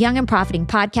listener of Young and Profiting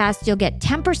Podcast, you'll get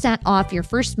 10% off your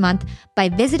first month by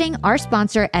visiting our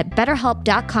sponsor at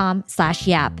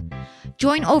betterhelp.com/yap.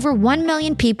 Join over 1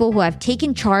 million people who have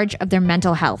taken charge of their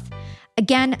mental health.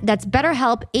 Again, that's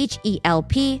BetterHelp,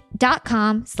 HELP.com/yap.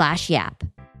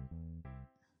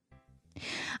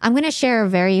 I'm going to share a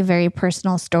very, very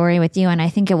personal story with you, and I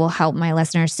think it will help my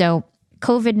listeners. So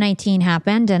COVID-19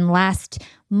 happened, and last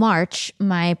March,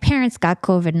 my parents got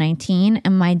COVID-19,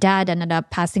 and my dad ended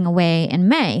up passing away in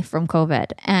May from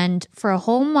COVID. And for a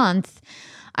whole month,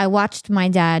 I watched my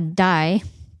dad die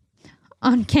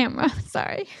on camera.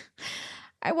 Sorry.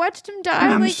 I watched him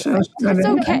die. It's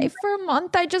okay. For a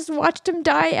month, I just watched him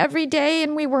die every day,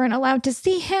 and we weren't allowed to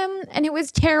see him, and it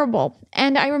was terrible.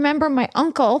 And I remember my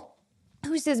uncle,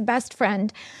 who's his best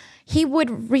friend, he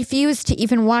would refuse to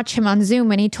even watch him on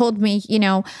Zoom. And he told me,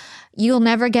 you'll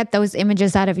never get those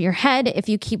images out of your head. If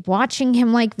you keep watching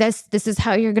him like this is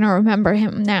how you're going to remember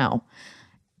him now.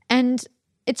 And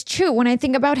it's true. When I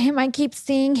think about him, I keep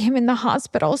seeing him in the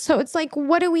hospital. So it's like,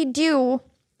 what do we do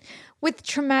with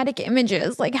traumatic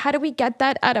images? Like, how do we get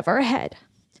that out of our head?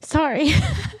 Sorry.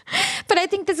 But I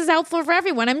think this is helpful for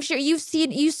everyone. I'm sure you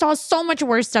saw so much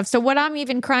worse stuff. So what I'm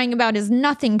even crying about is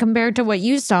nothing compared to what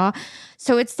you saw.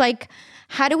 So it's like,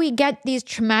 how do we get these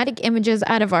traumatic images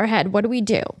out of our head? What do we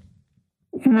do?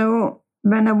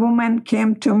 When a woman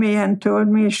came to me and told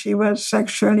me she was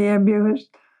sexually abused,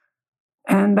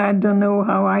 and I don't know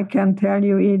how I can tell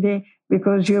you, Edie,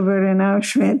 because you were in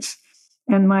Auschwitz,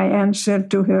 and my answer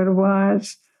to her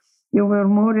was, you were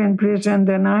more in prison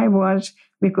than I was,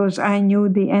 because I knew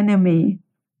the enemy.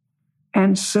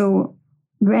 And so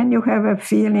when you have a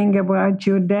feeling about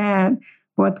your dad,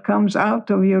 what comes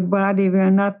out of your body will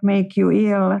not make you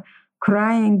ill.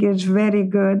 Crying is very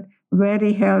good,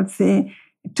 very healthy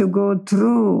to go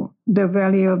through the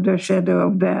valley of the shadow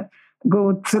of death.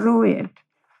 Go through it.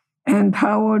 And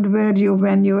how old were you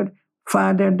when your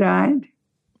father died?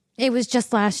 It was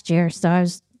just last year, so I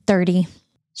was 30.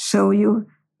 So you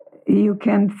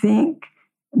can think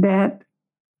that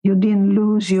you didn't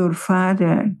lose your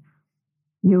father.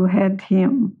 You had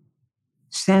him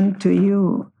sent to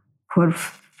you for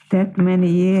that many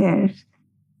years.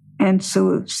 And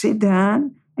so sit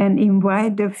down and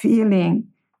invite the feeling.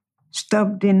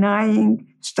 Stop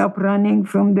denying, stop running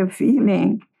from the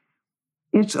feeling.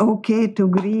 It's okay to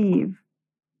grieve.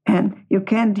 And you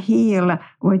can't heal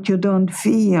what you don't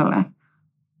feel.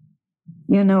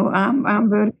 I'm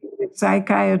working with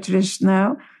psychiatrists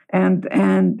now, and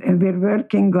we're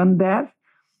working on that,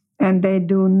 and they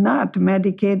do not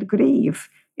medicate grief.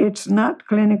 It's not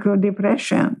clinical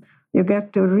depression. You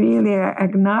get to really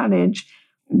acknowledge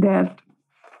that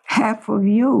half of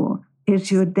you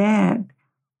is your dad,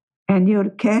 and you're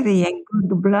carrying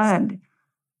good blood.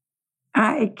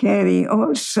 I carry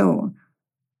also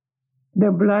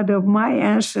the blood of my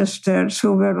ancestors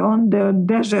who were on the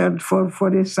desert for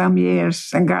 40 some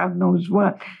years, and God knows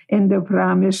what, in the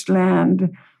promised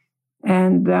land.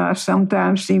 And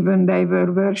sometimes even they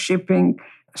were worshiping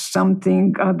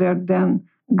something other than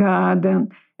God.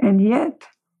 And yet,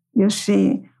 you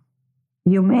see,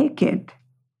 you make it.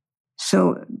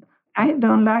 So I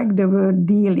don't like the word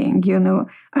dealing,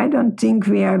 I don't think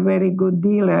we are very good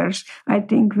dealers. I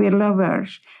think we're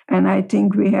lovers. And I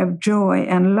think we have joy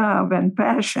and love and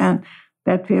passion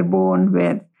that we're born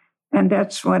with. And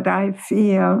that's what I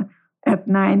feel at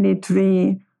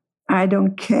 93. I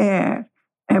don't care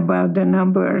about the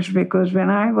numbers because when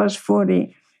I was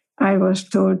 40, I was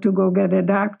told to go get a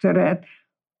doctorate.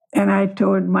 And I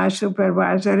told my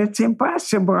supervisor, it's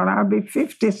impossible. I'll be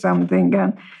 50 something.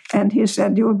 And he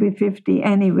said, you'll be 50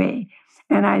 anyway.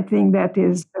 And I think that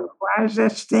is the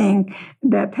wisest thing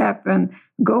that happened.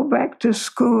 Go back to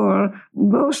school,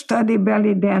 go study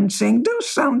belly dancing, do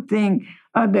something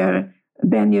other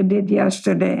than you did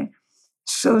yesterday.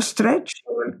 So stretch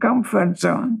your comfort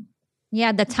zone.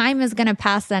 Yeah, the time is going to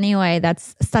pass anyway.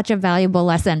 That's such a valuable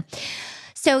lesson.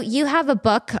 So you have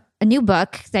a new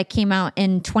book that came out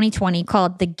in 2020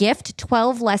 called The Gift,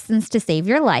 12 Lessons to Save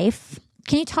Your Life.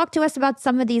 Can you talk to us about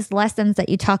some of these lessons that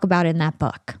you talk about in that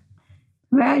book?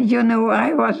 Well,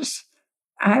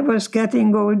 I was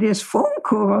getting all these phone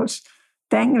calls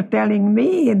telling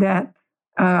me that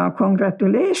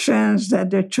congratulations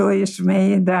that the choice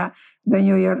made the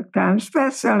New York Times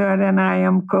bestseller, and I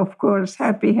am, of course,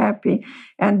 happy.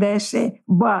 And they say,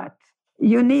 but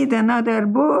you need another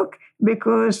book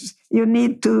because you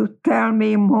need to tell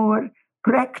me more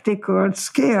practical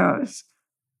skills.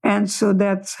 And so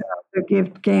that's how the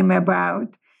gift came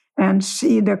about. And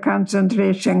see the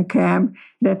concentration camp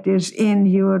that is in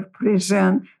your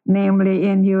prison, namely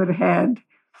in your head,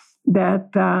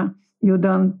 that you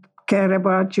don't care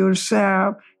about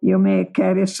yourself. You may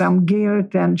carry some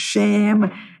guilt and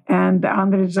shame and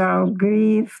unresolved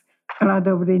grief, a lot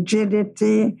of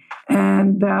rigidity.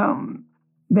 And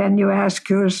then you ask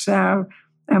yourself,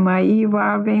 am I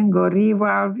evolving or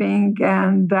revolving?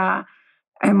 And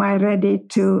am I ready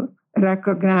to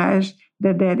recognize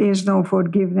that there is no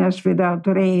forgiveness without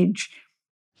rage?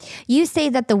 You say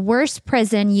that the worst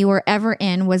prison you were ever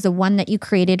in was the one that you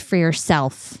created for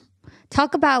yourself.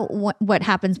 Talk about what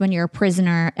happens when you're a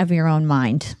prisoner of your own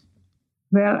mind.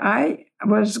 Well, I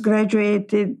was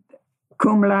graduated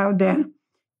cum laude,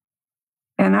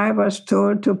 and I was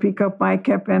told to pick up my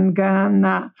cap and gun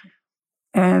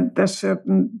at a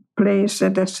certain place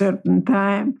at a certain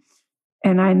time.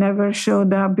 And I never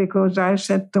showed up because I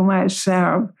said to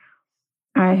myself,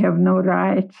 I have no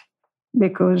right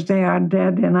because they are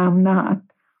dead and I'm not.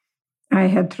 I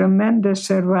had tremendous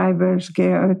survivor's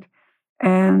guilt,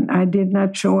 and I did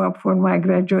not show up for my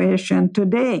graduation.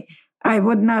 Today, I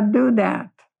would not do that.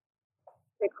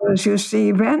 Because you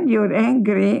see, when you're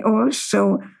angry,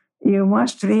 also, you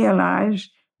must realize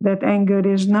that anger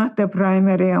is not the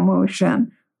primary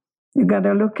emotion. You got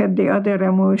to look at the other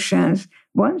emotions.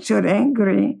 Once you're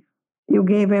angry, you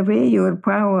gave away your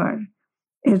power.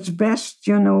 It's best,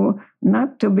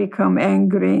 not to become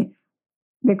angry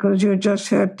because you're just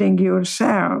hurting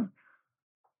yourself.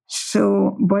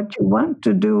 So what you want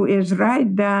to do is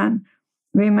write down.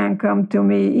 Women come to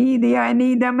me, Edie, I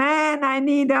need a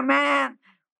man.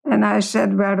 And I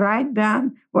said, well, write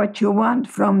down what you want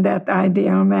from that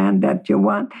ideal man that you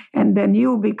want, and then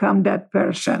you become that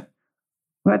person.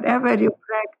 Whatever you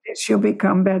practice, you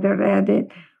become better at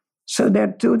it. So there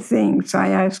are two things I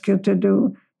ask you to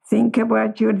do. Think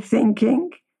about your thinking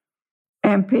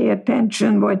and pay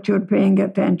attention what you're paying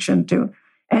attention to.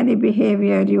 Any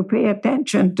behavior you pay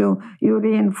attention to, you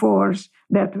reinforce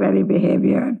that very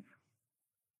behavior.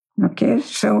 Okay,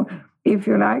 so if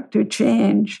you like to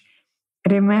change,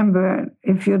 remember,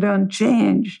 if you don't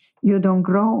change, you don't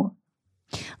grow.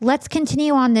 Let's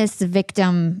continue on this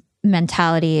victim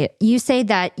mentality. You say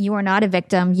that you are not a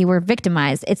victim, you were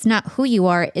victimized. It's not who you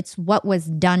are, it's what was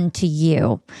done to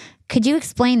you. Could you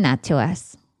explain that to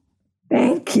us?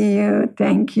 Thank you.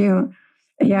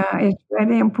 Yeah, it's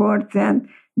very important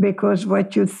because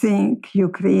what you think, you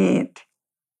create.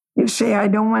 You say, I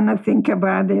don't want to think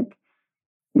about it.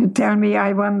 You tell me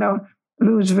I want to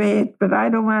lose weight, but I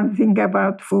don't want to think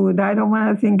about food.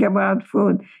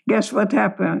 Guess what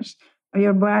happens?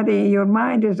 Your body, your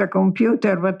mind is a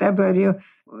computer. Whatever you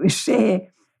say,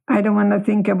 I don't want to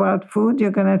think about food,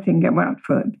 you're going to think about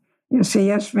food. You say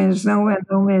yes means no and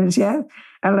no means yes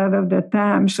a lot of the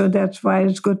time. So that's why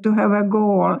it's good to have a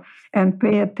goal and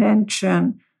pay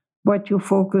attention what you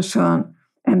focus on.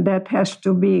 And that has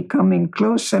to be coming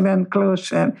closer and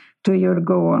closer to your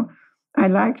goal. I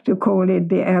like to call it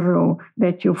the arrow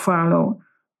that you follow.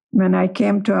 When I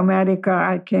came to America,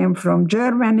 I came from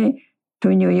Germany to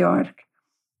New York.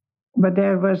 But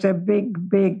there was a big,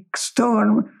 big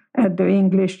storm at the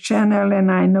English Channel,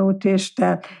 and I noticed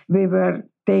that we were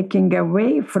taking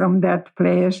away from that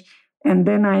place. And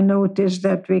then I noticed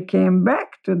that we came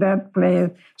back to that place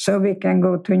so we can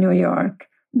go to New York,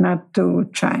 not to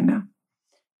China.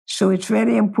 So it's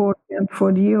very important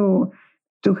for you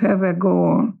to have a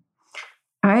goal.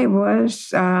 I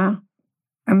was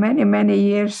many, many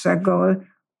years ago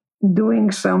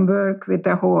doing some work with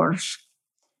a horse.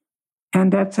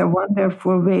 And that's a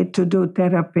wonderful way to do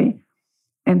therapy.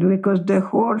 And because the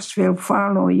horse will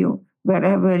follow you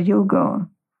wherever you go.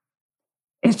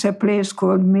 It's a place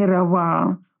called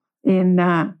Miraval in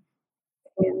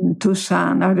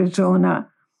Tucson, Arizona.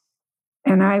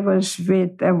 And I was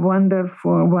with a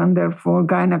wonderful, wonderful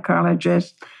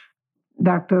gynecologist,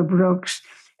 Dr. Brooks,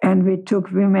 and we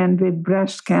took women with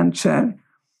breast cancer.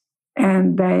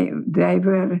 And they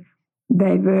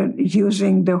were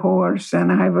using the horse,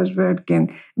 and I was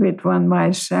working with one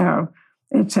myself.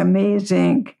 It's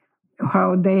amazing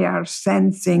how they are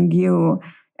sensing you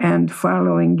and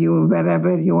following you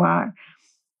wherever you are.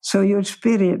 So your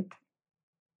spirit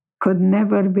could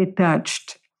never be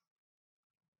touched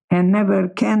and never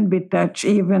can be touched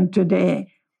even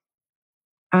today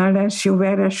unless you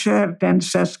wear a shirt and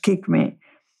says, "Kick me."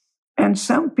 And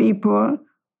some people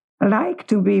like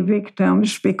to be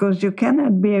victims because you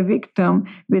cannot be a victim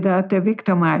without a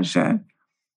victimizer.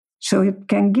 So it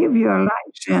can give you a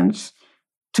license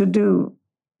to do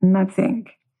nothing.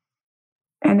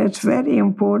 And it's very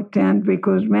important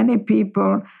because many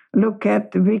people look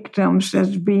at victims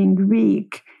as being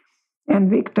weak and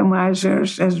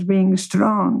victimizers as being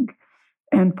strong.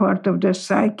 And part of the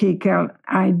psychical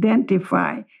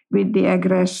identify with the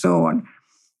aggressor.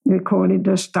 We call it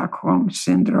the Stockholm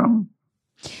Syndrome.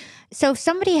 So if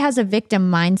somebody has a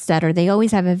victim mindset, or they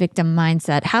always have a victim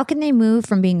mindset, how can they move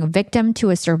from being a victim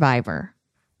to a survivor?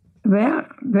 Well,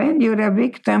 when you're a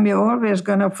victim, you're always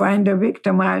going to find a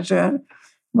victimizer.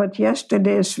 But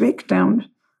yesterday's victims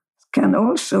can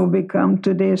also become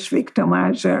today's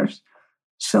victimizers.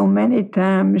 So many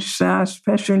times,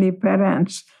 especially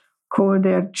parents, call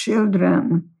their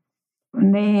children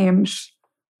names.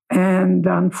 And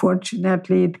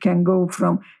unfortunately, it can go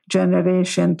from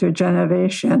generation to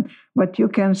generation, but you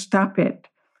can stop it.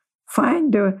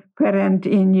 Find the parent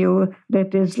in you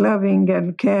that is loving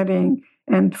and caring,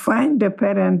 and find the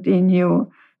parent in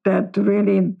you that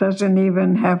really doesn't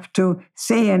even have to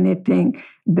say anything.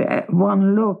 The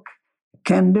one look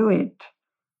can do it.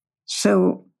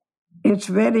 So it's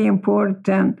very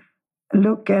important.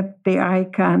 Look at the eye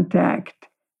contact.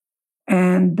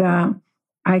 And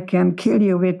I can kill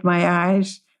you with my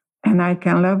eyes, and I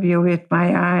can love you with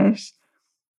my eyes.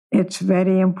 It's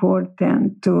very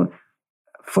important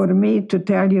for me to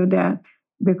tell you that,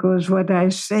 because what I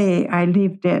say, I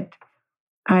lived it.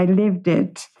 I lived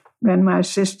it when my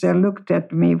sister looked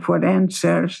at me for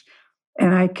answers,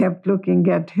 and I kept looking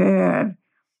at her,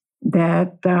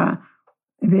 that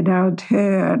without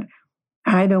her,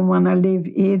 I don't want to live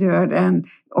either, and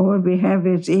all we have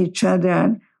is each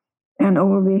other. And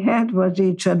all we had was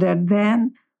each other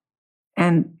then,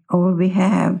 and all we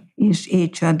have is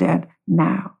each other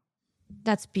now.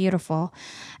 That's beautiful.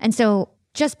 And so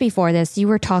just before this, you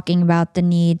were talking about the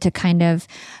need to kind of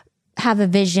have a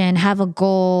vision, have a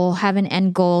goal, have an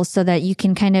end goal so that you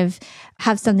can kind of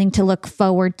have something to look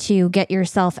forward to, get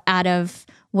yourself out of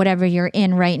whatever you're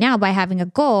in right now by having a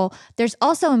goal. There's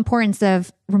also importance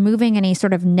of removing any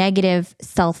sort of negative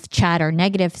self-chat or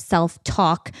negative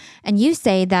self-talk. And you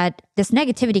say that this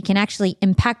negativity can actually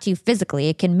impact you physically.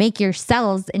 It can make your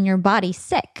cells in your body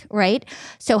sick, right?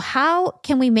 So how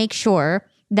can we make sure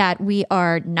that we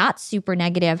are not super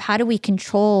negative? How do we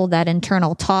control that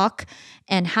internal talk?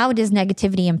 And how does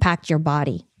negativity impact your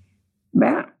body?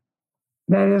 Well,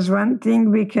 there is one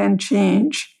thing we can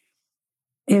change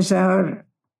is our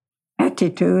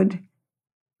attitude,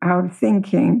 our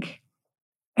thinking.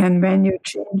 And when you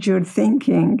change your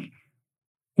thinking,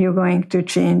 you're going to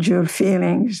change your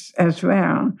feelings as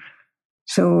well.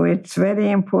 So it's very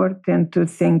important to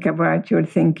think about your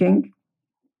thinking.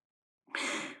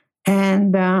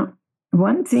 And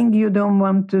one thing you don't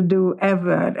want to do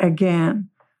ever again,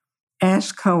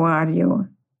 ask, "How are you?"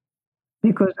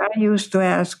 Because I used to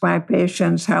ask my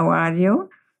patients, "How are you?"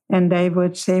 And they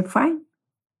would say, "Fine."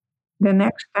 The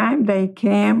next time they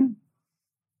came,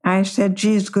 I said,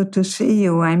 "Geez, good to see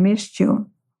you. I missed you."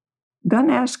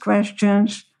 Don't ask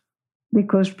questions,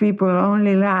 because people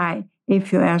only lie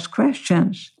if you ask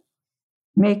questions.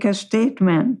 Make a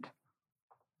statement.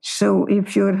 So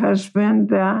if your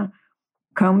husband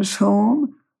comes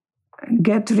home,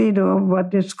 get rid of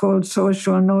what is called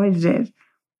social noises.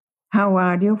 How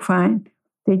are you? Fine.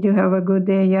 Did you have a good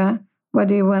day? Yeah. What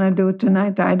do you want to do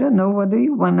tonight? I don't know. What do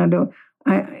you want to do?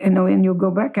 And you go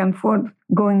back and forth,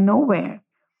 going nowhere.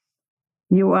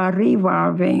 You are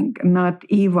revolving, not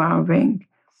evolving.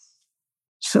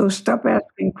 So stop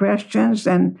asking questions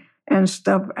and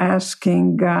stop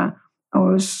asking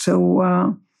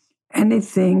also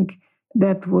anything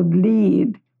that would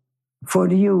lead for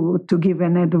you to give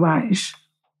an advice.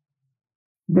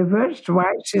 The worst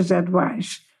advice is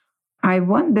advice. I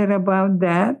wonder about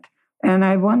that, and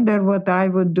I wonder what I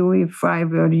would do if I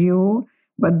were you.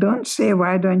 But don't say,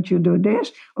 why don't you do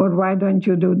this or why don't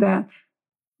you do that?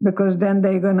 Because then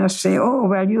they're going to say, oh,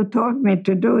 well, you told me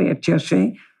to do it, you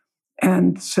see.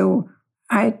 And so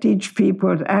I teach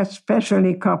people,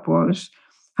 especially couples,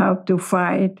 how to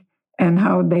fight and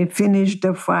how they finish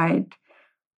the fight,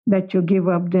 that you give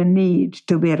up the need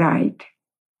to be right.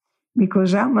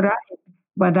 Because I'm right,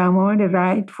 but I'm only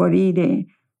right for Edith.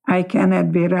 I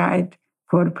cannot be right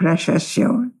for precious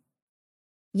you.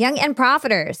 Young and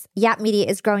Profiters. Yap Media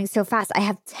is growing so fast. I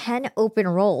have 10 open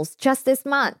roles just this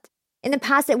month. In the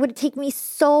past, it would take me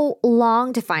so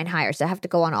long to find hires. I have to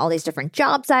go on all these different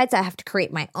job sites. I have to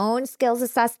create my own skills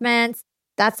assessments.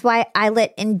 That's why I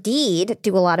let Indeed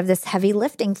do a lot of this heavy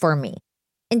lifting for me.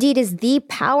 Indeed is the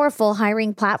powerful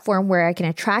hiring platform where I can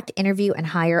attract, interview, and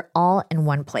hire all in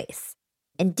one place.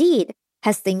 Indeed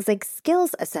has things like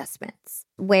skills assessments,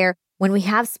 where when we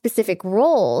have specific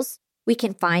roles, we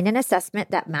can find an assessment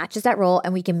that matches that role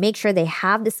and we can make sure they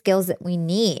have the skills that we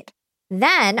need.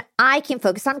 Then I can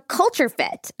focus on culture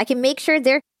fit. I can make sure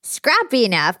they're scrappy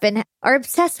enough and are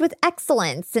obsessed with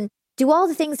excellence and do all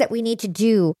the things that we need to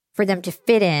do for them to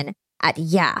fit in at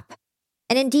Yap.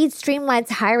 And Indeed streamlines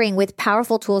hiring with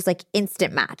powerful tools like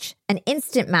Instant Match. An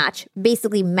Instant Match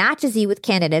basically matches you with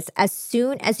candidates as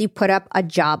soon as you put up a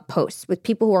job post with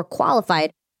people who are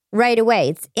qualified right away.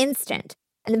 It's instant.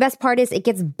 And the best part is it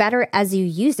gets better as you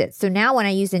use it. So now when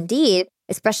I use Indeed,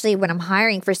 especially when I'm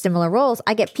hiring for similar roles,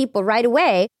 I get people right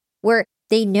away where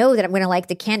they know that I'm going to like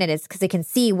the candidates because they can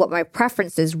see what my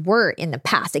preferences were in the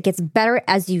past. It gets better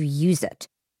as you use it.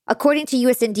 According to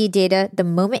US Indeed data, the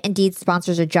moment Indeed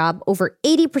sponsors a job, over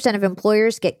 80% of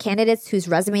employers get candidates whose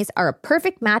resumes are a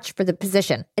perfect match for the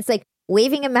position. It's like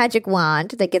waving a magic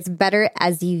wand that gets better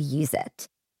as you use it.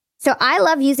 So I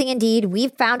love using Indeed.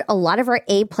 We've found a lot of our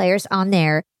A players on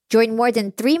there. Join more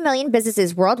than 3 million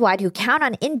businesses worldwide who count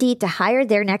on Indeed to hire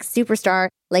their next superstar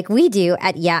like we do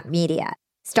at Yap Media.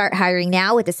 Start hiring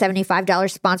now with a $75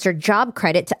 sponsored job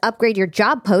credit to upgrade your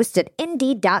job post at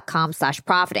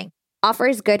Indeed.com/profiting. Offer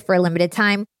is good for a limited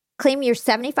time. Claim your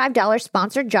 $75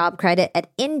 sponsored job credit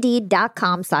at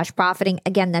Indeed.com/profiting.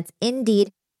 Again, that's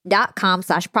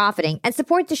Indeed.com/profiting. And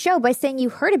support the show by saying you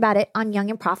heard about it on Young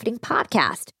and Profiting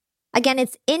Podcast. Again,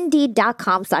 it's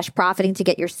Indeed.com/profiting to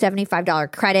get your $75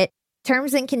 credit.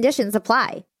 Terms and conditions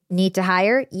apply. Need to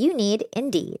hire? You need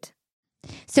Indeed.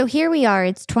 So here we are,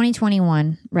 it's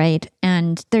 2021, right?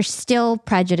 And there's still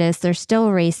prejudice, there's still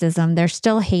racism, there's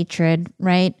still hatred,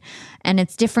 right? And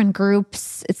it's different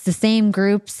groups, it's the same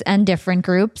groups and different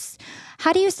groups.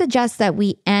 How do you suggest that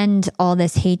we end all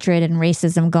this hatred and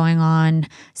racism going on,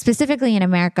 specifically in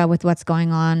America with what's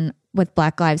going on with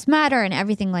Black Lives Matter and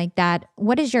everything like that?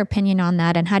 What is your opinion on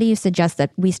that? And how do you suggest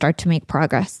that we start to make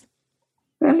progress?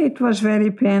 Well, it was very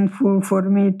painful for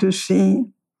me to see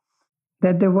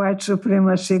that the white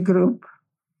supremacy group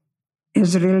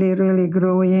is really, really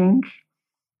growing.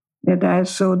 That I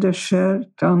saw the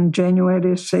shirt on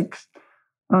January 6th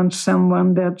on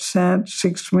someone that said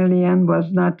 6 million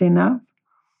was not enough.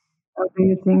 How do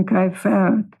you think I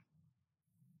felt?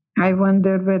 I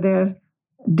wonder whether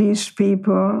these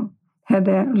people had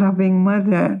a loving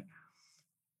mother,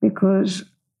 because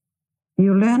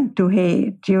you learn to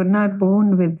hate. You're not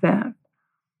born with that.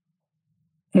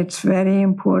 It's very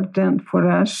important for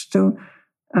us to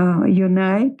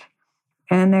unite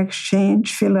and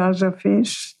exchange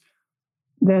philosophies,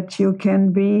 that you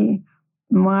can be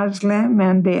Muslim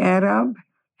and the Arab,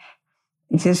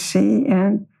 you see,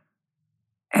 and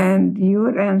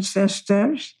your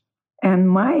ancestors and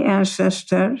my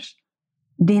ancestors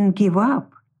didn't give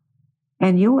up.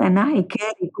 And you and I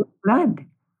carry good blood.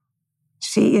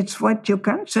 See, it's what you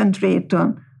concentrate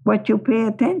on, what you pay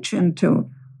attention to.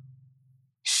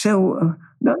 So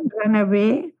don't run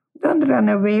away. Don't run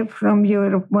away from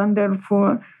your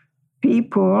wonderful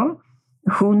people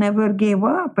who never gave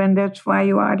up. And that's why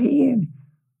you are here.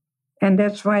 And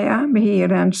that's why I'm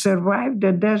here and survived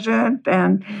the desert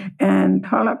and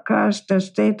Holocaust, the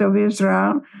state of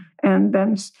Israel, And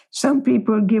then some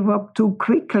people give up too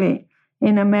quickly.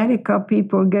 In America,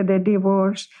 people get a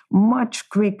divorce much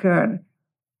quicker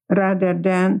rather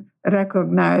than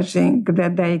recognizing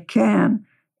that they can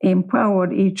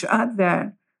empower each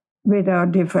other with our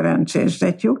differences,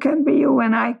 that you can be you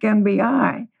and I can be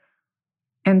I.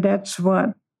 And that's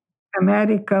what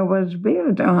America was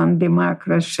built on,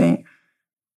 democracy,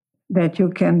 that you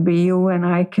can be you and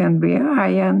I can be I,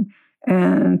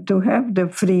 and to have the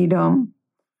freedom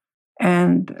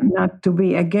and not to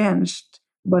be against,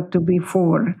 but to be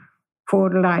for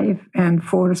life and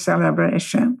for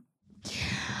celebration.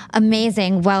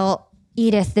 Amazing. Well,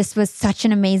 Edith, this was such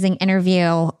an amazing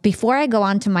interview. Before I go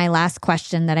on to my last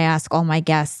question that I ask all my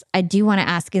guests, I do want to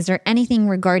ask, is there anything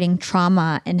regarding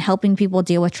trauma and helping people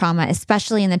deal with trauma,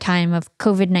 especially in the time of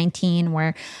COVID-19,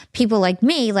 where people like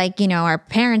me, our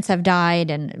parents have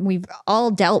died and we've all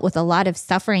dealt with a lot of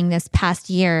suffering this past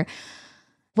year.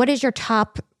 What is your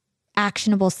top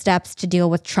actionable steps to deal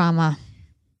with trauma?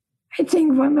 I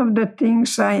think one of the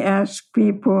things I ask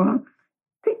people,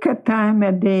 pick a time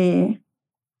a day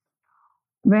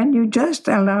when you just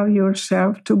allow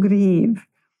yourself to grieve.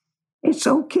 It's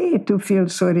okay to feel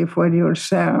sorry for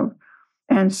yourself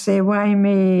and say, why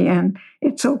me? And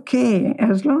it's okay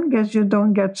as long as you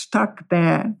don't get stuck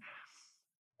there.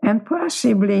 And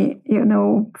possibly,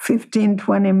 15,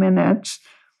 20 minutes,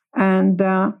 and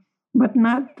but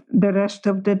not the rest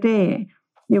of the day.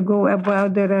 You go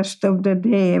about the rest of the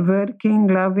day, working,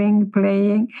 loving,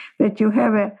 playing, that you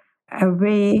have a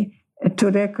way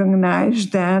to recognize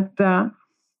that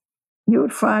your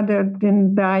father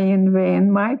didn't die in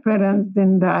vain. My parents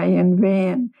didn't die in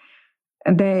vain.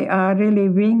 They are really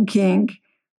winking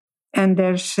and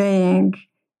they're saying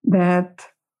that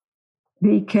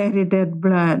we carry that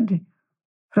blood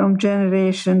from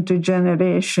generation to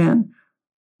generation,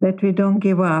 that we don't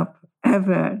give up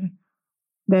ever,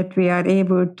 that we are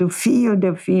able to feel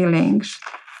the feelings.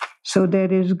 So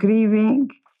there is grieving,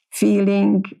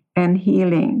 feeling, and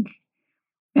healing.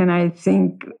 And I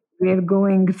think we're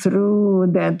going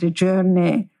through that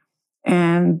journey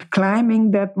and climbing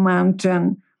that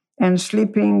mountain and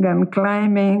slipping and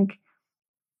climbing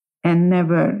and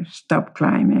never stop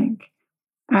climbing.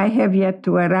 I have yet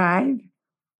to arrive.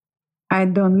 I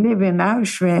don't live in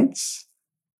Auschwitz.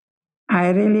 I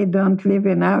really don't live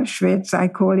in Auschwitz. I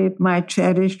call it my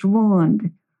cherished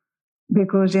wound,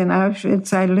 because in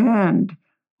Auschwitz I learned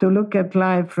to look at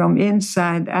life from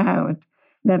inside out,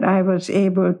 that I was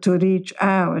able to reach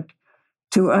out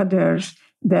to others,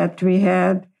 that we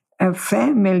had a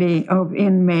family of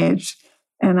inmates.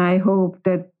 And I hope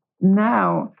that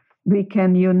now we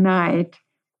can unite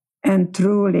and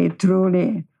truly,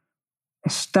 truly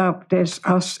stop this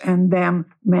us and them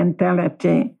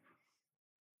mentality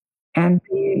and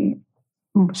be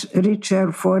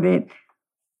richer for it.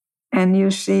 And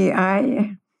you see,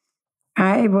 I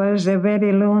was a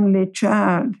very lonely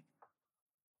child,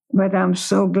 but I'm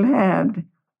so glad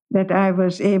that I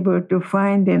was able to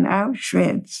find in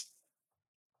Auschwitz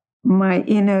my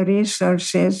inner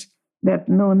resources that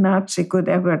no Nazi could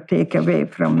ever take away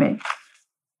from me.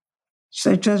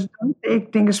 So just don't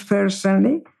take things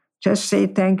personally. Just say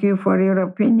thank you for your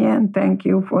opinion. Thank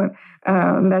you for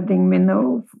letting me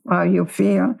know how you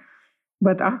feel.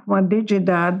 But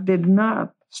Ahmadinejad did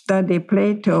not study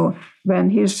Plato when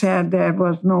he said there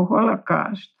was no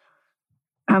Holocaust.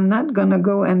 I'm not going to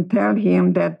go and tell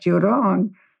him that you're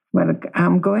wrong, but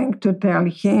I'm going to tell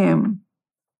him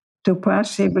to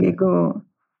possibly go,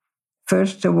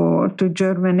 first of all, to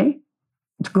Germany,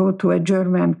 to go to a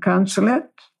German consulate,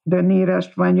 the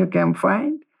nearest one you can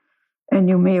find. And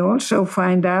you may also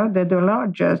find out that the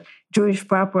largest Jewish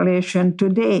population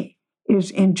today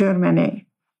is in Germany.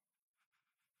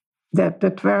 That the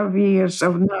 12 years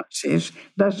of Nazis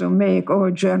doesn't make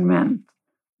all German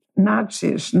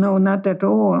Nazis. No, not at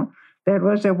all. There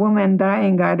was a woman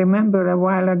dying, I remember a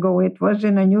while ago. It was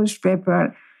in a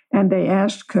newspaper, and they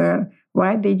asked her,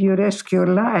 why did you risk your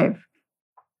life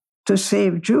to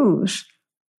save Jews?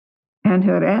 And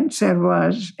her answer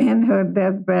was, in her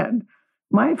deathbed,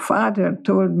 my father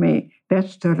told me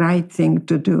that's the right thing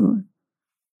to do.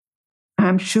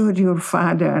 I'm sure your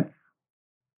father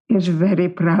is very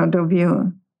proud of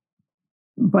you,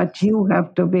 but you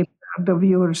have to be proud of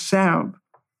yourself.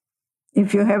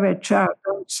 If you have a child,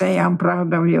 don't say, I'm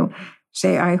proud of you.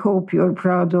 Say, I hope you're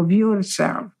proud of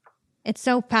yourself. It's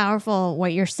so powerful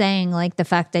what you're saying, like the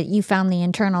fact that you found the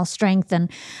internal strength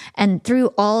and through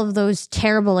all of those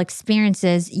terrible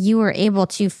experiences, you were able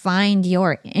to find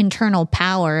your internal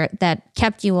power that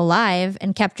kept you alive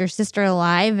and kept your sister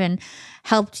alive and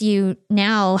helped you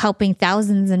now helping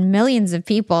thousands and millions of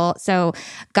people. So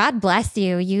God bless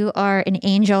you. You are an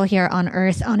angel here on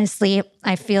earth. Honestly,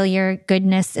 I feel your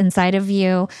goodness inside of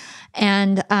you.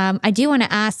 And I do want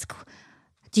to ask,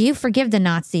 do you forgive the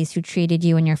Nazis who treated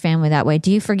you and your family that way?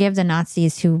 Do you forgive the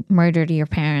Nazis who murdered your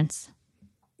parents?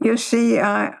 You see,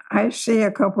 I see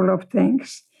a couple of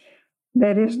things.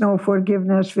 There is no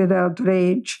forgiveness without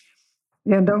rage.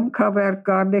 You don't cover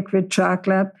garlic with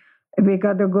chocolate. We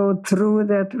got to go through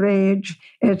that rage.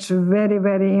 It's very,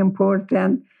 very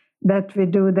important that we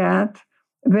do that.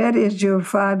 Where is your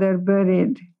father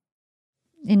buried?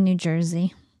 In New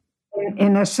Jersey.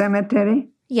 In a cemetery?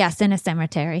 Yes, in a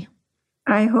cemetery.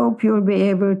 I hope you'll be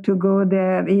able to go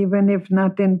there, even if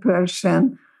not in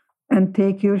person, and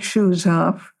take your shoes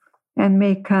off and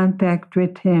make contact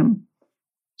with him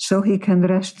so he can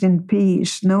rest in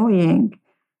peace, knowing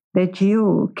that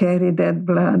you carry that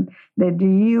blood, that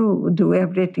you do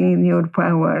everything in your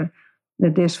power,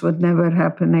 that this would never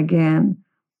happen again.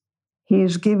 He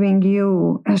is giving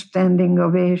you a standing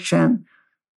ovation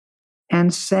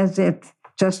and says it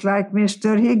just like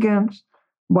Mr. Higgins.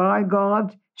 By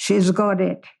God, she's got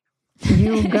it.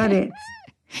 You got it.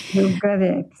 You got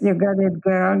it. You got it,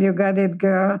 girl. You got it,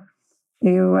 girl.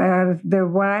 You are the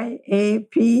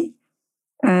YAP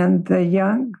and the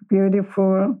young,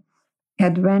 beautiful,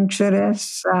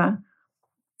 adventurous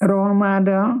role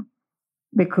model,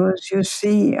 because you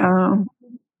see,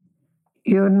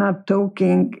 you're not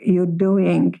talking, you're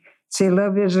doing. See,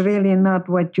 love is really not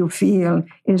what you feel,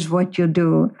 is what you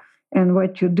do. And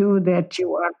what you do, that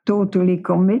you are totally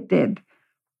committed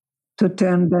to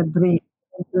turn that dream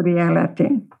into reality.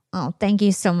 Oh, thank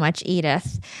you so much,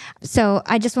 Edith. So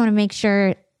I just want to make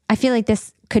sure, I feel like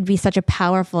this could be such a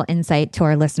powerful insight to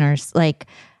our listeners. Like,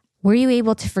 were you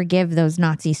able to forgive those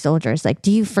Nazi soldiers? Like, do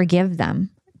you forgive them?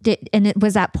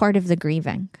 Was that part of the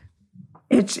grieving?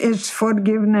 It's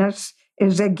forgiveness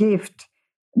is a gift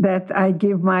that I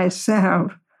give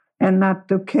myself, and not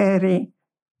to carry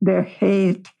the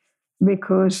hate,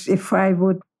 because if I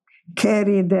would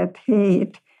carry that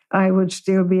hate, I would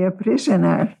still be a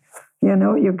prisoner. You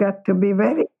know, you got to be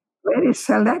very, very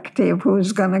selective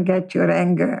who's going to get your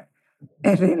anger.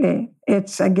 Really,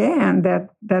 it's again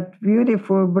that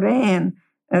beautiful brain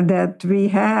that we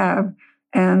have,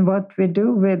 and what we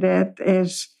do with it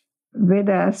is with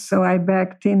us. So I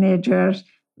beg teenagers,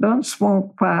 don't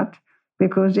smoke pot,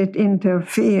 because it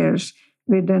interferes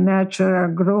with the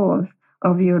natural growth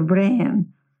of your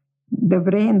brain. The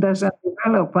brain doesn't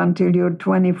develop until you're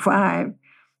 25.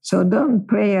 So don't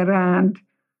play around.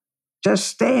 Just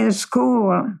stay in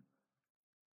school.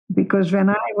 Because when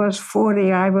I was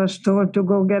 40, I was told to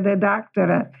go get a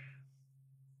doctorate.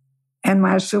 And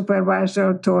my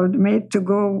supervisor told me to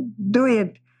go do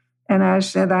it. And I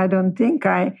said, I don't think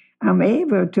I am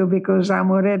able to, because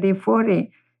I'm already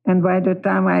 40. And by the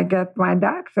time I get my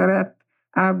doctorate,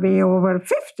 I'll be over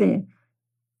 50.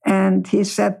 And he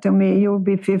said to me, you'll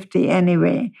be 50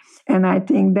 anyway. And I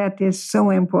think that is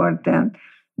so important,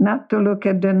 not to look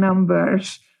at the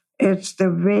numbers. It's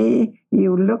the way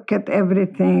you look at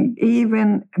everything,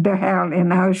 even the hell in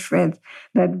Auschwitz,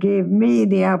 that gave me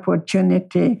the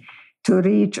opportunity to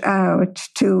reach out,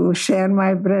 to share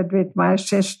my bread with my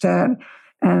sister,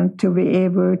 and to be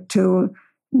able to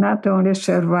not only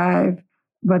survive,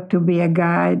 but to be a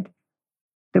guide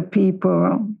to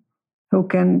people who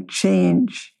can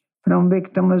change from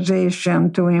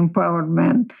victimization to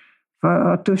empowerment,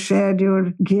 to share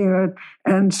your guilt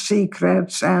and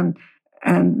secrets, and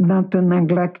not to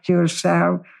neglect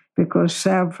yourself, because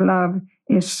self-love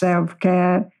is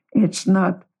self-care. It's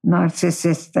not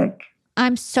narcissistic.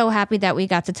 I'm so happy that we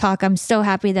got to talk. I'm so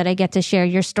happy that I get to share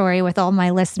your story with all my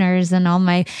listeners and all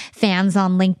my fans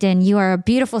on LinkedIn. You are a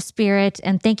beautiful spirit,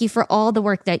 and thank you for all the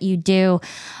work that you do.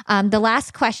 The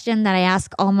last question that I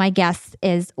ask all my guests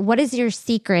is, what is your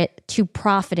secret to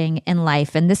profiting in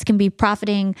life? And this can be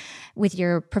profiting with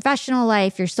your professional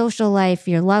life, your social life,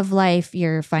 your love life,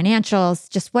 your financials.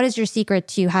 Just what is your secret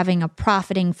to having a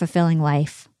profiting, fulfilling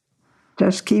life?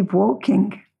 Just keep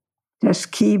walking.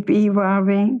 Just keep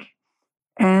evolving.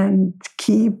 And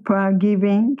keep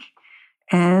giving,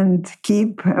 and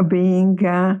keep being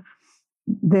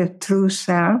the true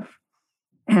self.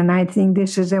 And I think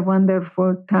this is a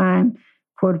wonderful time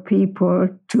for people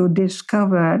to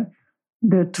discover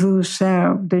the true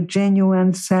self, the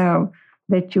genuine self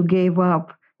that you gave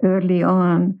up early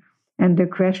on. And the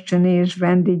question is,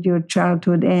 when did your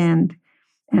childhood end?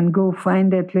 and go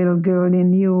find that little girl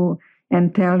in you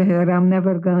and tell her, I'm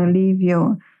never going to leave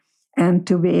you. And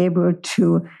to be able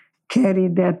to carry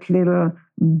that little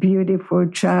beautiful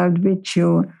child with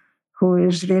you who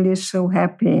is really so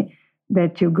happy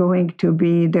that you're going to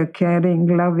be the caring,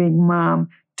 loving mom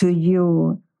to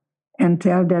you, and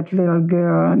tell that little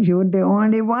girl, you're the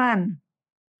only one.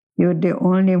 You're the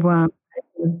only one.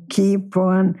 Keep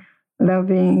on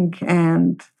loving.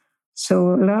 And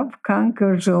so love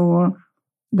conquers all.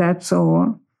 That's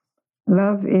all.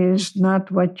 Love is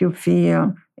not what you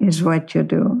feel, is what you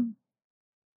do.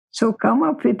 So come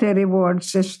up with a reward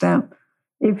system.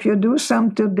 If you do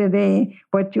something today,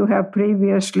 what you have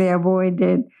previously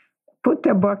avoided, put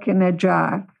a buck in a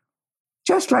jar.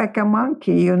 Just like a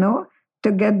monkey,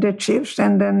 to get the chips,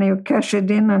 and then you cash it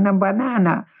in on a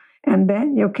banana. And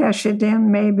then you cash it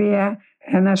in maybe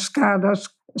in a Escada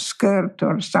skirt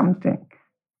or something.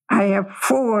 I have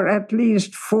at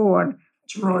least four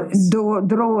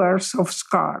drawers of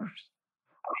scarves.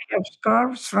 I have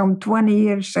scarves from 20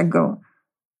 years ago.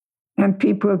 And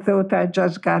people thought I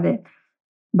just got it.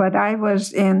 But I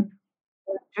was in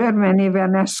Germany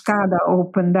when Escada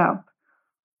opened up.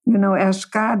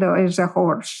 Escada is a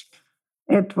horse.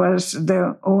 It was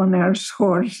the owner's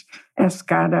horse,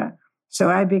 Escada. So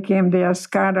I became the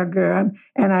Escada girl,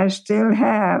 and I still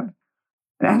have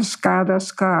Escada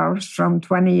scarves from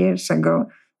 20 years ago.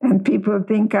 And people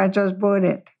think I just bought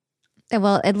it.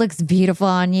 Well, it looks beautiful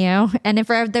on you. And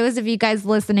for those of you guys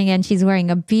listening in, she's wearing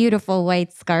a beautiful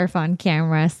white scarf on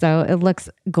camera. So it looks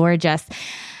gorgeous.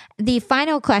 The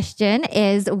final question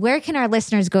is, where can our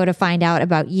listeners go to find out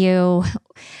about you?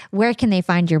 Where can they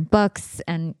find your books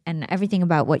and everything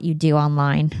about what you do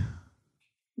online?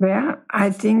 Well, I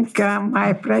think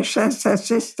my precious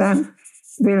assistant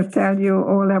will tell you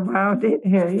all about it.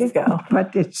 Here you go.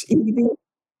 But it's Edith.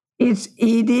 It's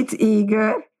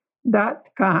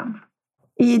EdithEger.com.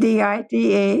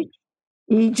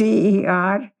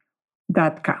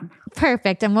 EdithEger.com.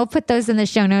 Perfect. And we'll put those in the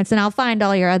show notes, and I'll find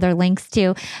all your other links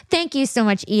too. Thank you so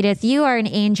much, Edith. You are an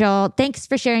angel. Thanks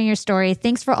for sharing your story.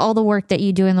 Thanks for all the work that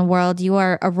you do in the world. You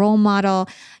are a role model.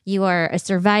 You are a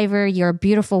survivor. You're a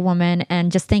beautiful woman.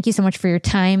 And just thank you so much for your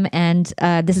time. And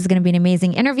this is going to be an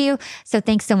amazing interview. So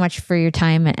thanks so much for your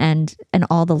time and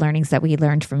all the learnings that we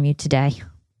learned from you today.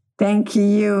 Thank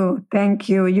you. Thank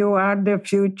you. You are the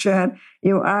future.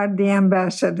 You are the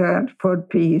ambassador for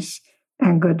peace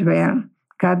and goodwill.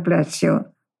 God bless you.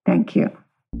 Thank you.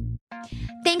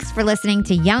 Thanks for listening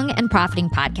to Young and Profiting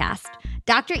Podcast.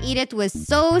 Dr. Edith was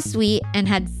so sweet and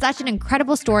had such an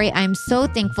incredible story. I'm so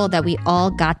thankful that we all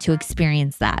got to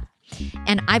experience that.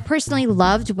 And I personally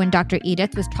loved when Dr.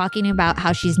 Edith was talking about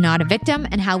how she's not a victim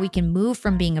and how we can move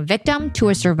from being a victim to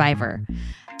a survivor.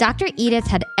 Dr. Edith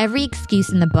had every excuse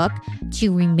in the book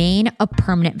to remain a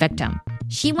permanent victim.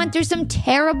 She went through some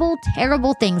terrible,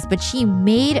 terrible things, but she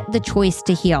made the choice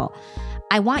to heal.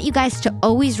 I want you guys to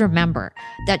always remember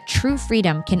that true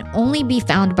freedom can only be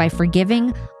found by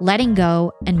forgiving, letting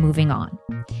go, and moving on.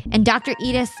 And Dr.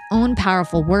 Edith's own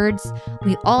powerful words,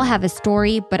 we all have a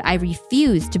story, but I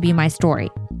refuse to be my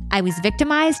story. I was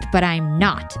victimized, but I'm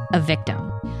not a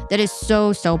victim. That is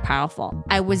so, so powerful.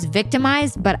 I was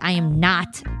victimized, but I am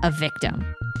not a victim.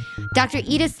 Dr.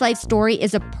 Edith's life story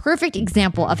is a perfect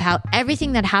example of how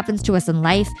everything that happens to us in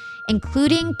life,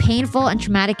 including painful and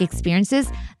traumatic experiences,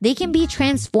 they can be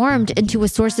transformed into a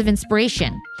source of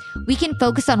inspiration. We can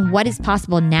focus on what is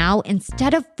possible now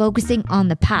instead of focusing on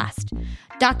the past.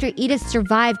 Dr. Edith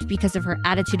survived because of her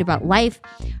attitude about life,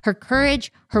 her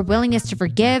courage, her willingness to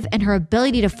forgive, and her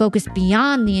ability to focus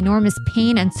beyond the enormous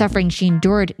pain and suffering she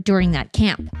endured during that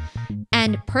camp.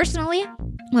 And personally,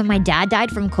 when my dad died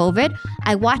from COVID,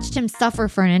 I watched him suffer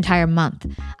for an entire month.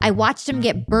 I watched him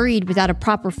get buried without a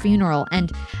proper funeral,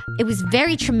 and it was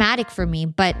very traumatic for me,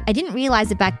 but I didn't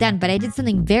realize it back then, but I did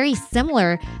something very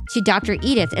similar to Dr.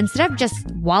 Edith. Instead of just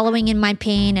wallowing in my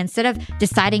pain, instead of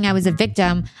deciding I was a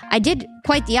victim, I did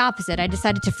quite the opposite. I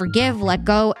decided to forgive, let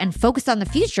go, and focus on the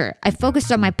future. I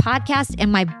focused on my podcast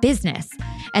and my business.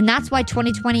 And that's why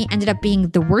 2020 ended up being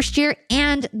the worst year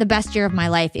and the best year of my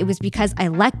life. It was because I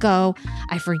let go,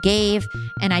 I forgave,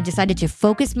 and I decided to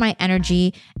focus my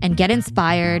energy and get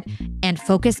inspired and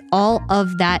focus all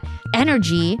of that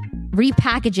energy,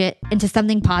 repackage it into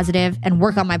something positive and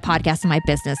work on my podcast and my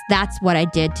business. That's what I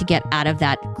did to get out of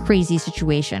that crazy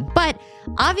situation. But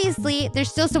obviously, there's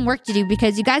still some work to do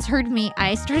because you guys heard me.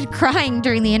 I started crying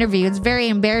during the interview. It's very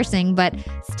embarrassing, but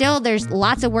still there's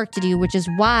lots of work to do, which is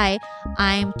why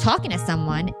I'm talking to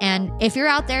someone. And if you're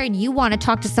out there and you want to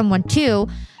talk to someone too,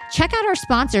 check out our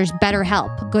sponsors,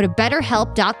 BetterHelp. Go to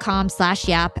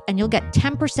betterhelp.com/yap and you'll get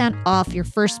 10% off your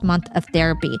first month of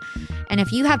therapy. And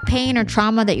if you have pain or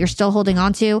trauma that you're still holding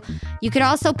on to, you could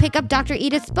also pick up Dr.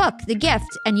 Edith's book, The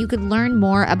Gift, and you could learn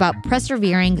more about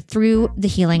persevering through the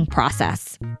healing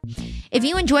process. If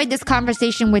you enjoyed this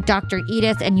conversation with Dr.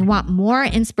 Edith and you want more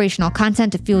inspirational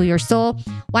content to fuel your soul,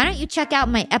 why don't you check out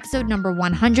my episode number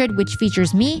 100, which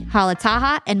features me, Hala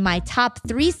Taha, and my top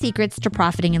 3 secrets to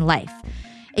profiting in life.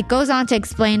 It goes on to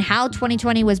explain how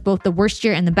 2020 was both the worst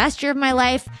year and the best year of my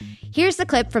life. Here's the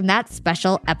clip from that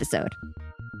special episode.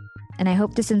 And I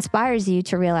hope this inspires you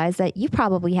to realize that you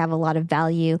probably have a lot of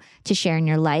value to share in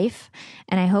your life.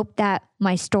 And I hope that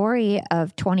my story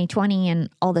of 2020 and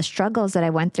all the struggles that I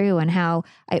went through and how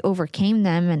I overcame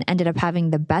them and ended up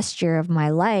having the best year of my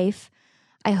life,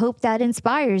 I hope that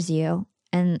inspires you.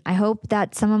 And I hope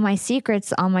that some of my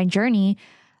secrets on my journey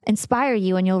inspire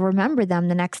you, and you'll remember them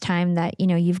the next time that,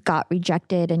 you've got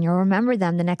rejected, and you'll remember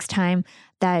them the next time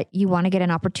that you want to get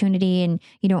an opportunity and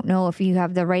you don't know if you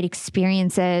have the right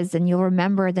experiences, and you'll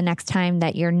remember the next time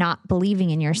that you're not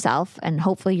believing in yourself. And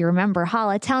hopefully you remember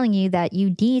Hala telling you that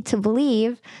you need to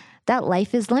believe that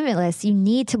life is limitless. You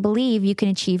need to believe you can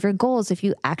achieve your goals if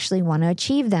you actually want to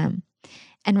achieve them.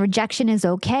 And rejection is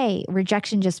okay.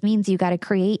 Rejection just means you got to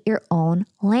create your own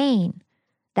lane.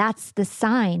 That's the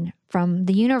sign from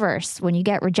the universe. When you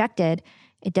get rejected,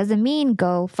 it doesn't mean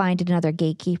go find another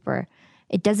gatekeeper.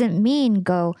 It doesn't mean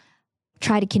go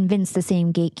try to convince the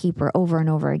same gatekeeper over and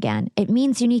over again. It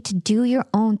means you need to do your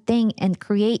own thing and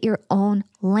create your own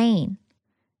lane.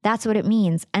 That's what it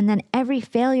means. And then every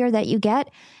failure that you get,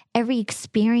 every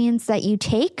experience that you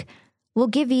take will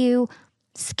give you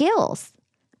skills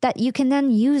that you can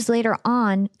then use later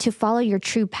on to follow your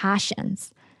true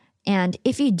passions. And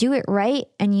if you do it right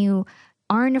and you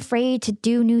aren't afraid to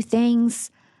do new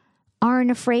things,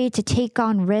 aren't afraid to take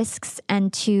on risks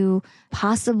and to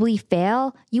possibly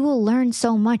fail, you will learn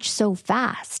so much so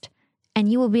fast. And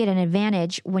you will be at an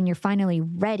advantage when you're finally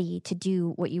ready to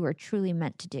do what you were truly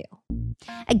meant to do.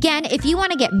 Again, if you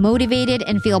want to get motivated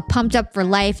and feel pumped up for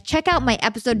life, check out my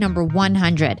episode number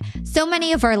 100. So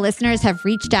many of our listeners have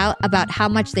reached out about how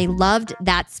much they loved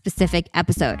that specific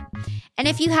episode. And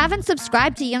if you haven't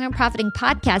subscribed to Young and Profiting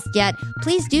Podcast yet,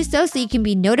 please do so you can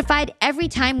be notified every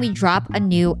time we drop a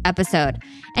new episode.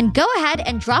 And go ahead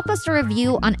and drop us a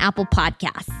review on Apple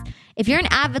Podcasts. If you're an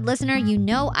avid listener, you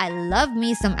know I love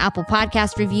me some Apple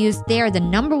Podcast reviews. They are the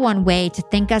number one way to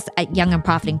thank us at Young and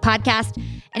Profiting Podcast.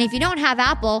 And if you don't have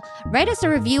Apple, write us a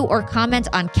review or comment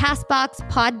on CastBox,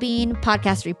 Podbean,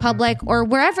 Podcast Republic, or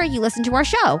wherever you listen to our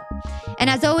show. And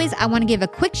as always, I want to give a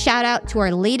quick shout out to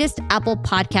our latest Apple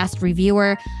Podcast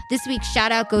reviewer. This week's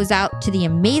shout out goes out to the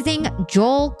amazing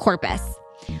Joel Corpus.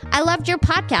 I loved your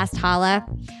podcast, Hala.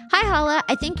 Hi, Hala.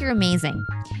 I think you're amazing.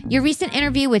 Your recent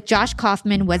interview with Josh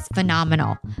Kaufman was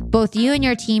phenomenal. Both you and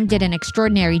your team did an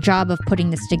extraordinary job of putting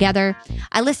this together.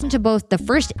 I listened to both the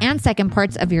first and second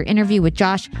parts of your interview with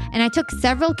Josh, and I took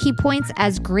several key points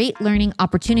as great learning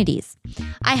opportunities.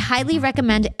 I highly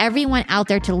recommend everyone out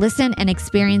there to listen and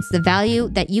experience the value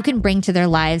that you can bring to their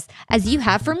lives as you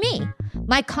have for me.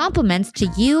 My compliments to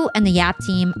you and the YAP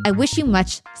team. I wish you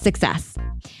much success.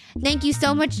 Thank you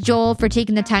so much, Joel, for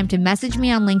taking the time to message me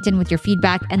on LinkedIn with your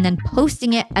feedback and then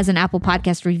posting it as an Apple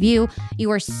Podcast review. You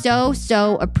are so,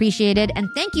 so appreciated. And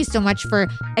thank you so much for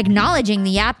acknowledging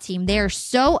the YAP team. They are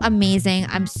so amazing.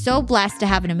 I'm so blessed to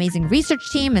have an amazing research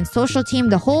team and social team.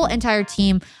 The whole entire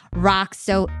team rocks.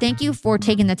 So thank you for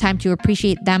taking the time to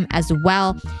appreciate them as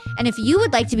well. And if you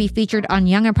would like to be featured on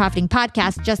Young and Profiting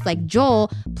Podcast, just like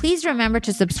Joel, please remember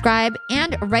to subscribe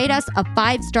and write us a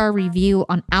 5-star review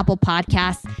on Apple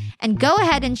Podcasts. And go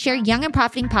ahead and share Young and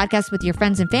Profiting Podcast with your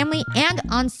friends and family and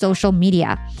on social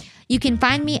media. You can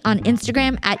find me on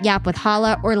Instagram at Yap with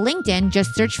Hala or LinkedIn.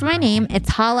 Just search for my name. It's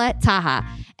Hala Taha.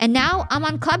 And now I'm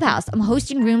on Clubhouse. I'm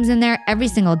hosting rooms in there every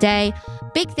single day.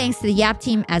 Big thanks to the Yap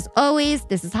team as always.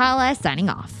 This is Hala signing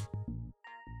off.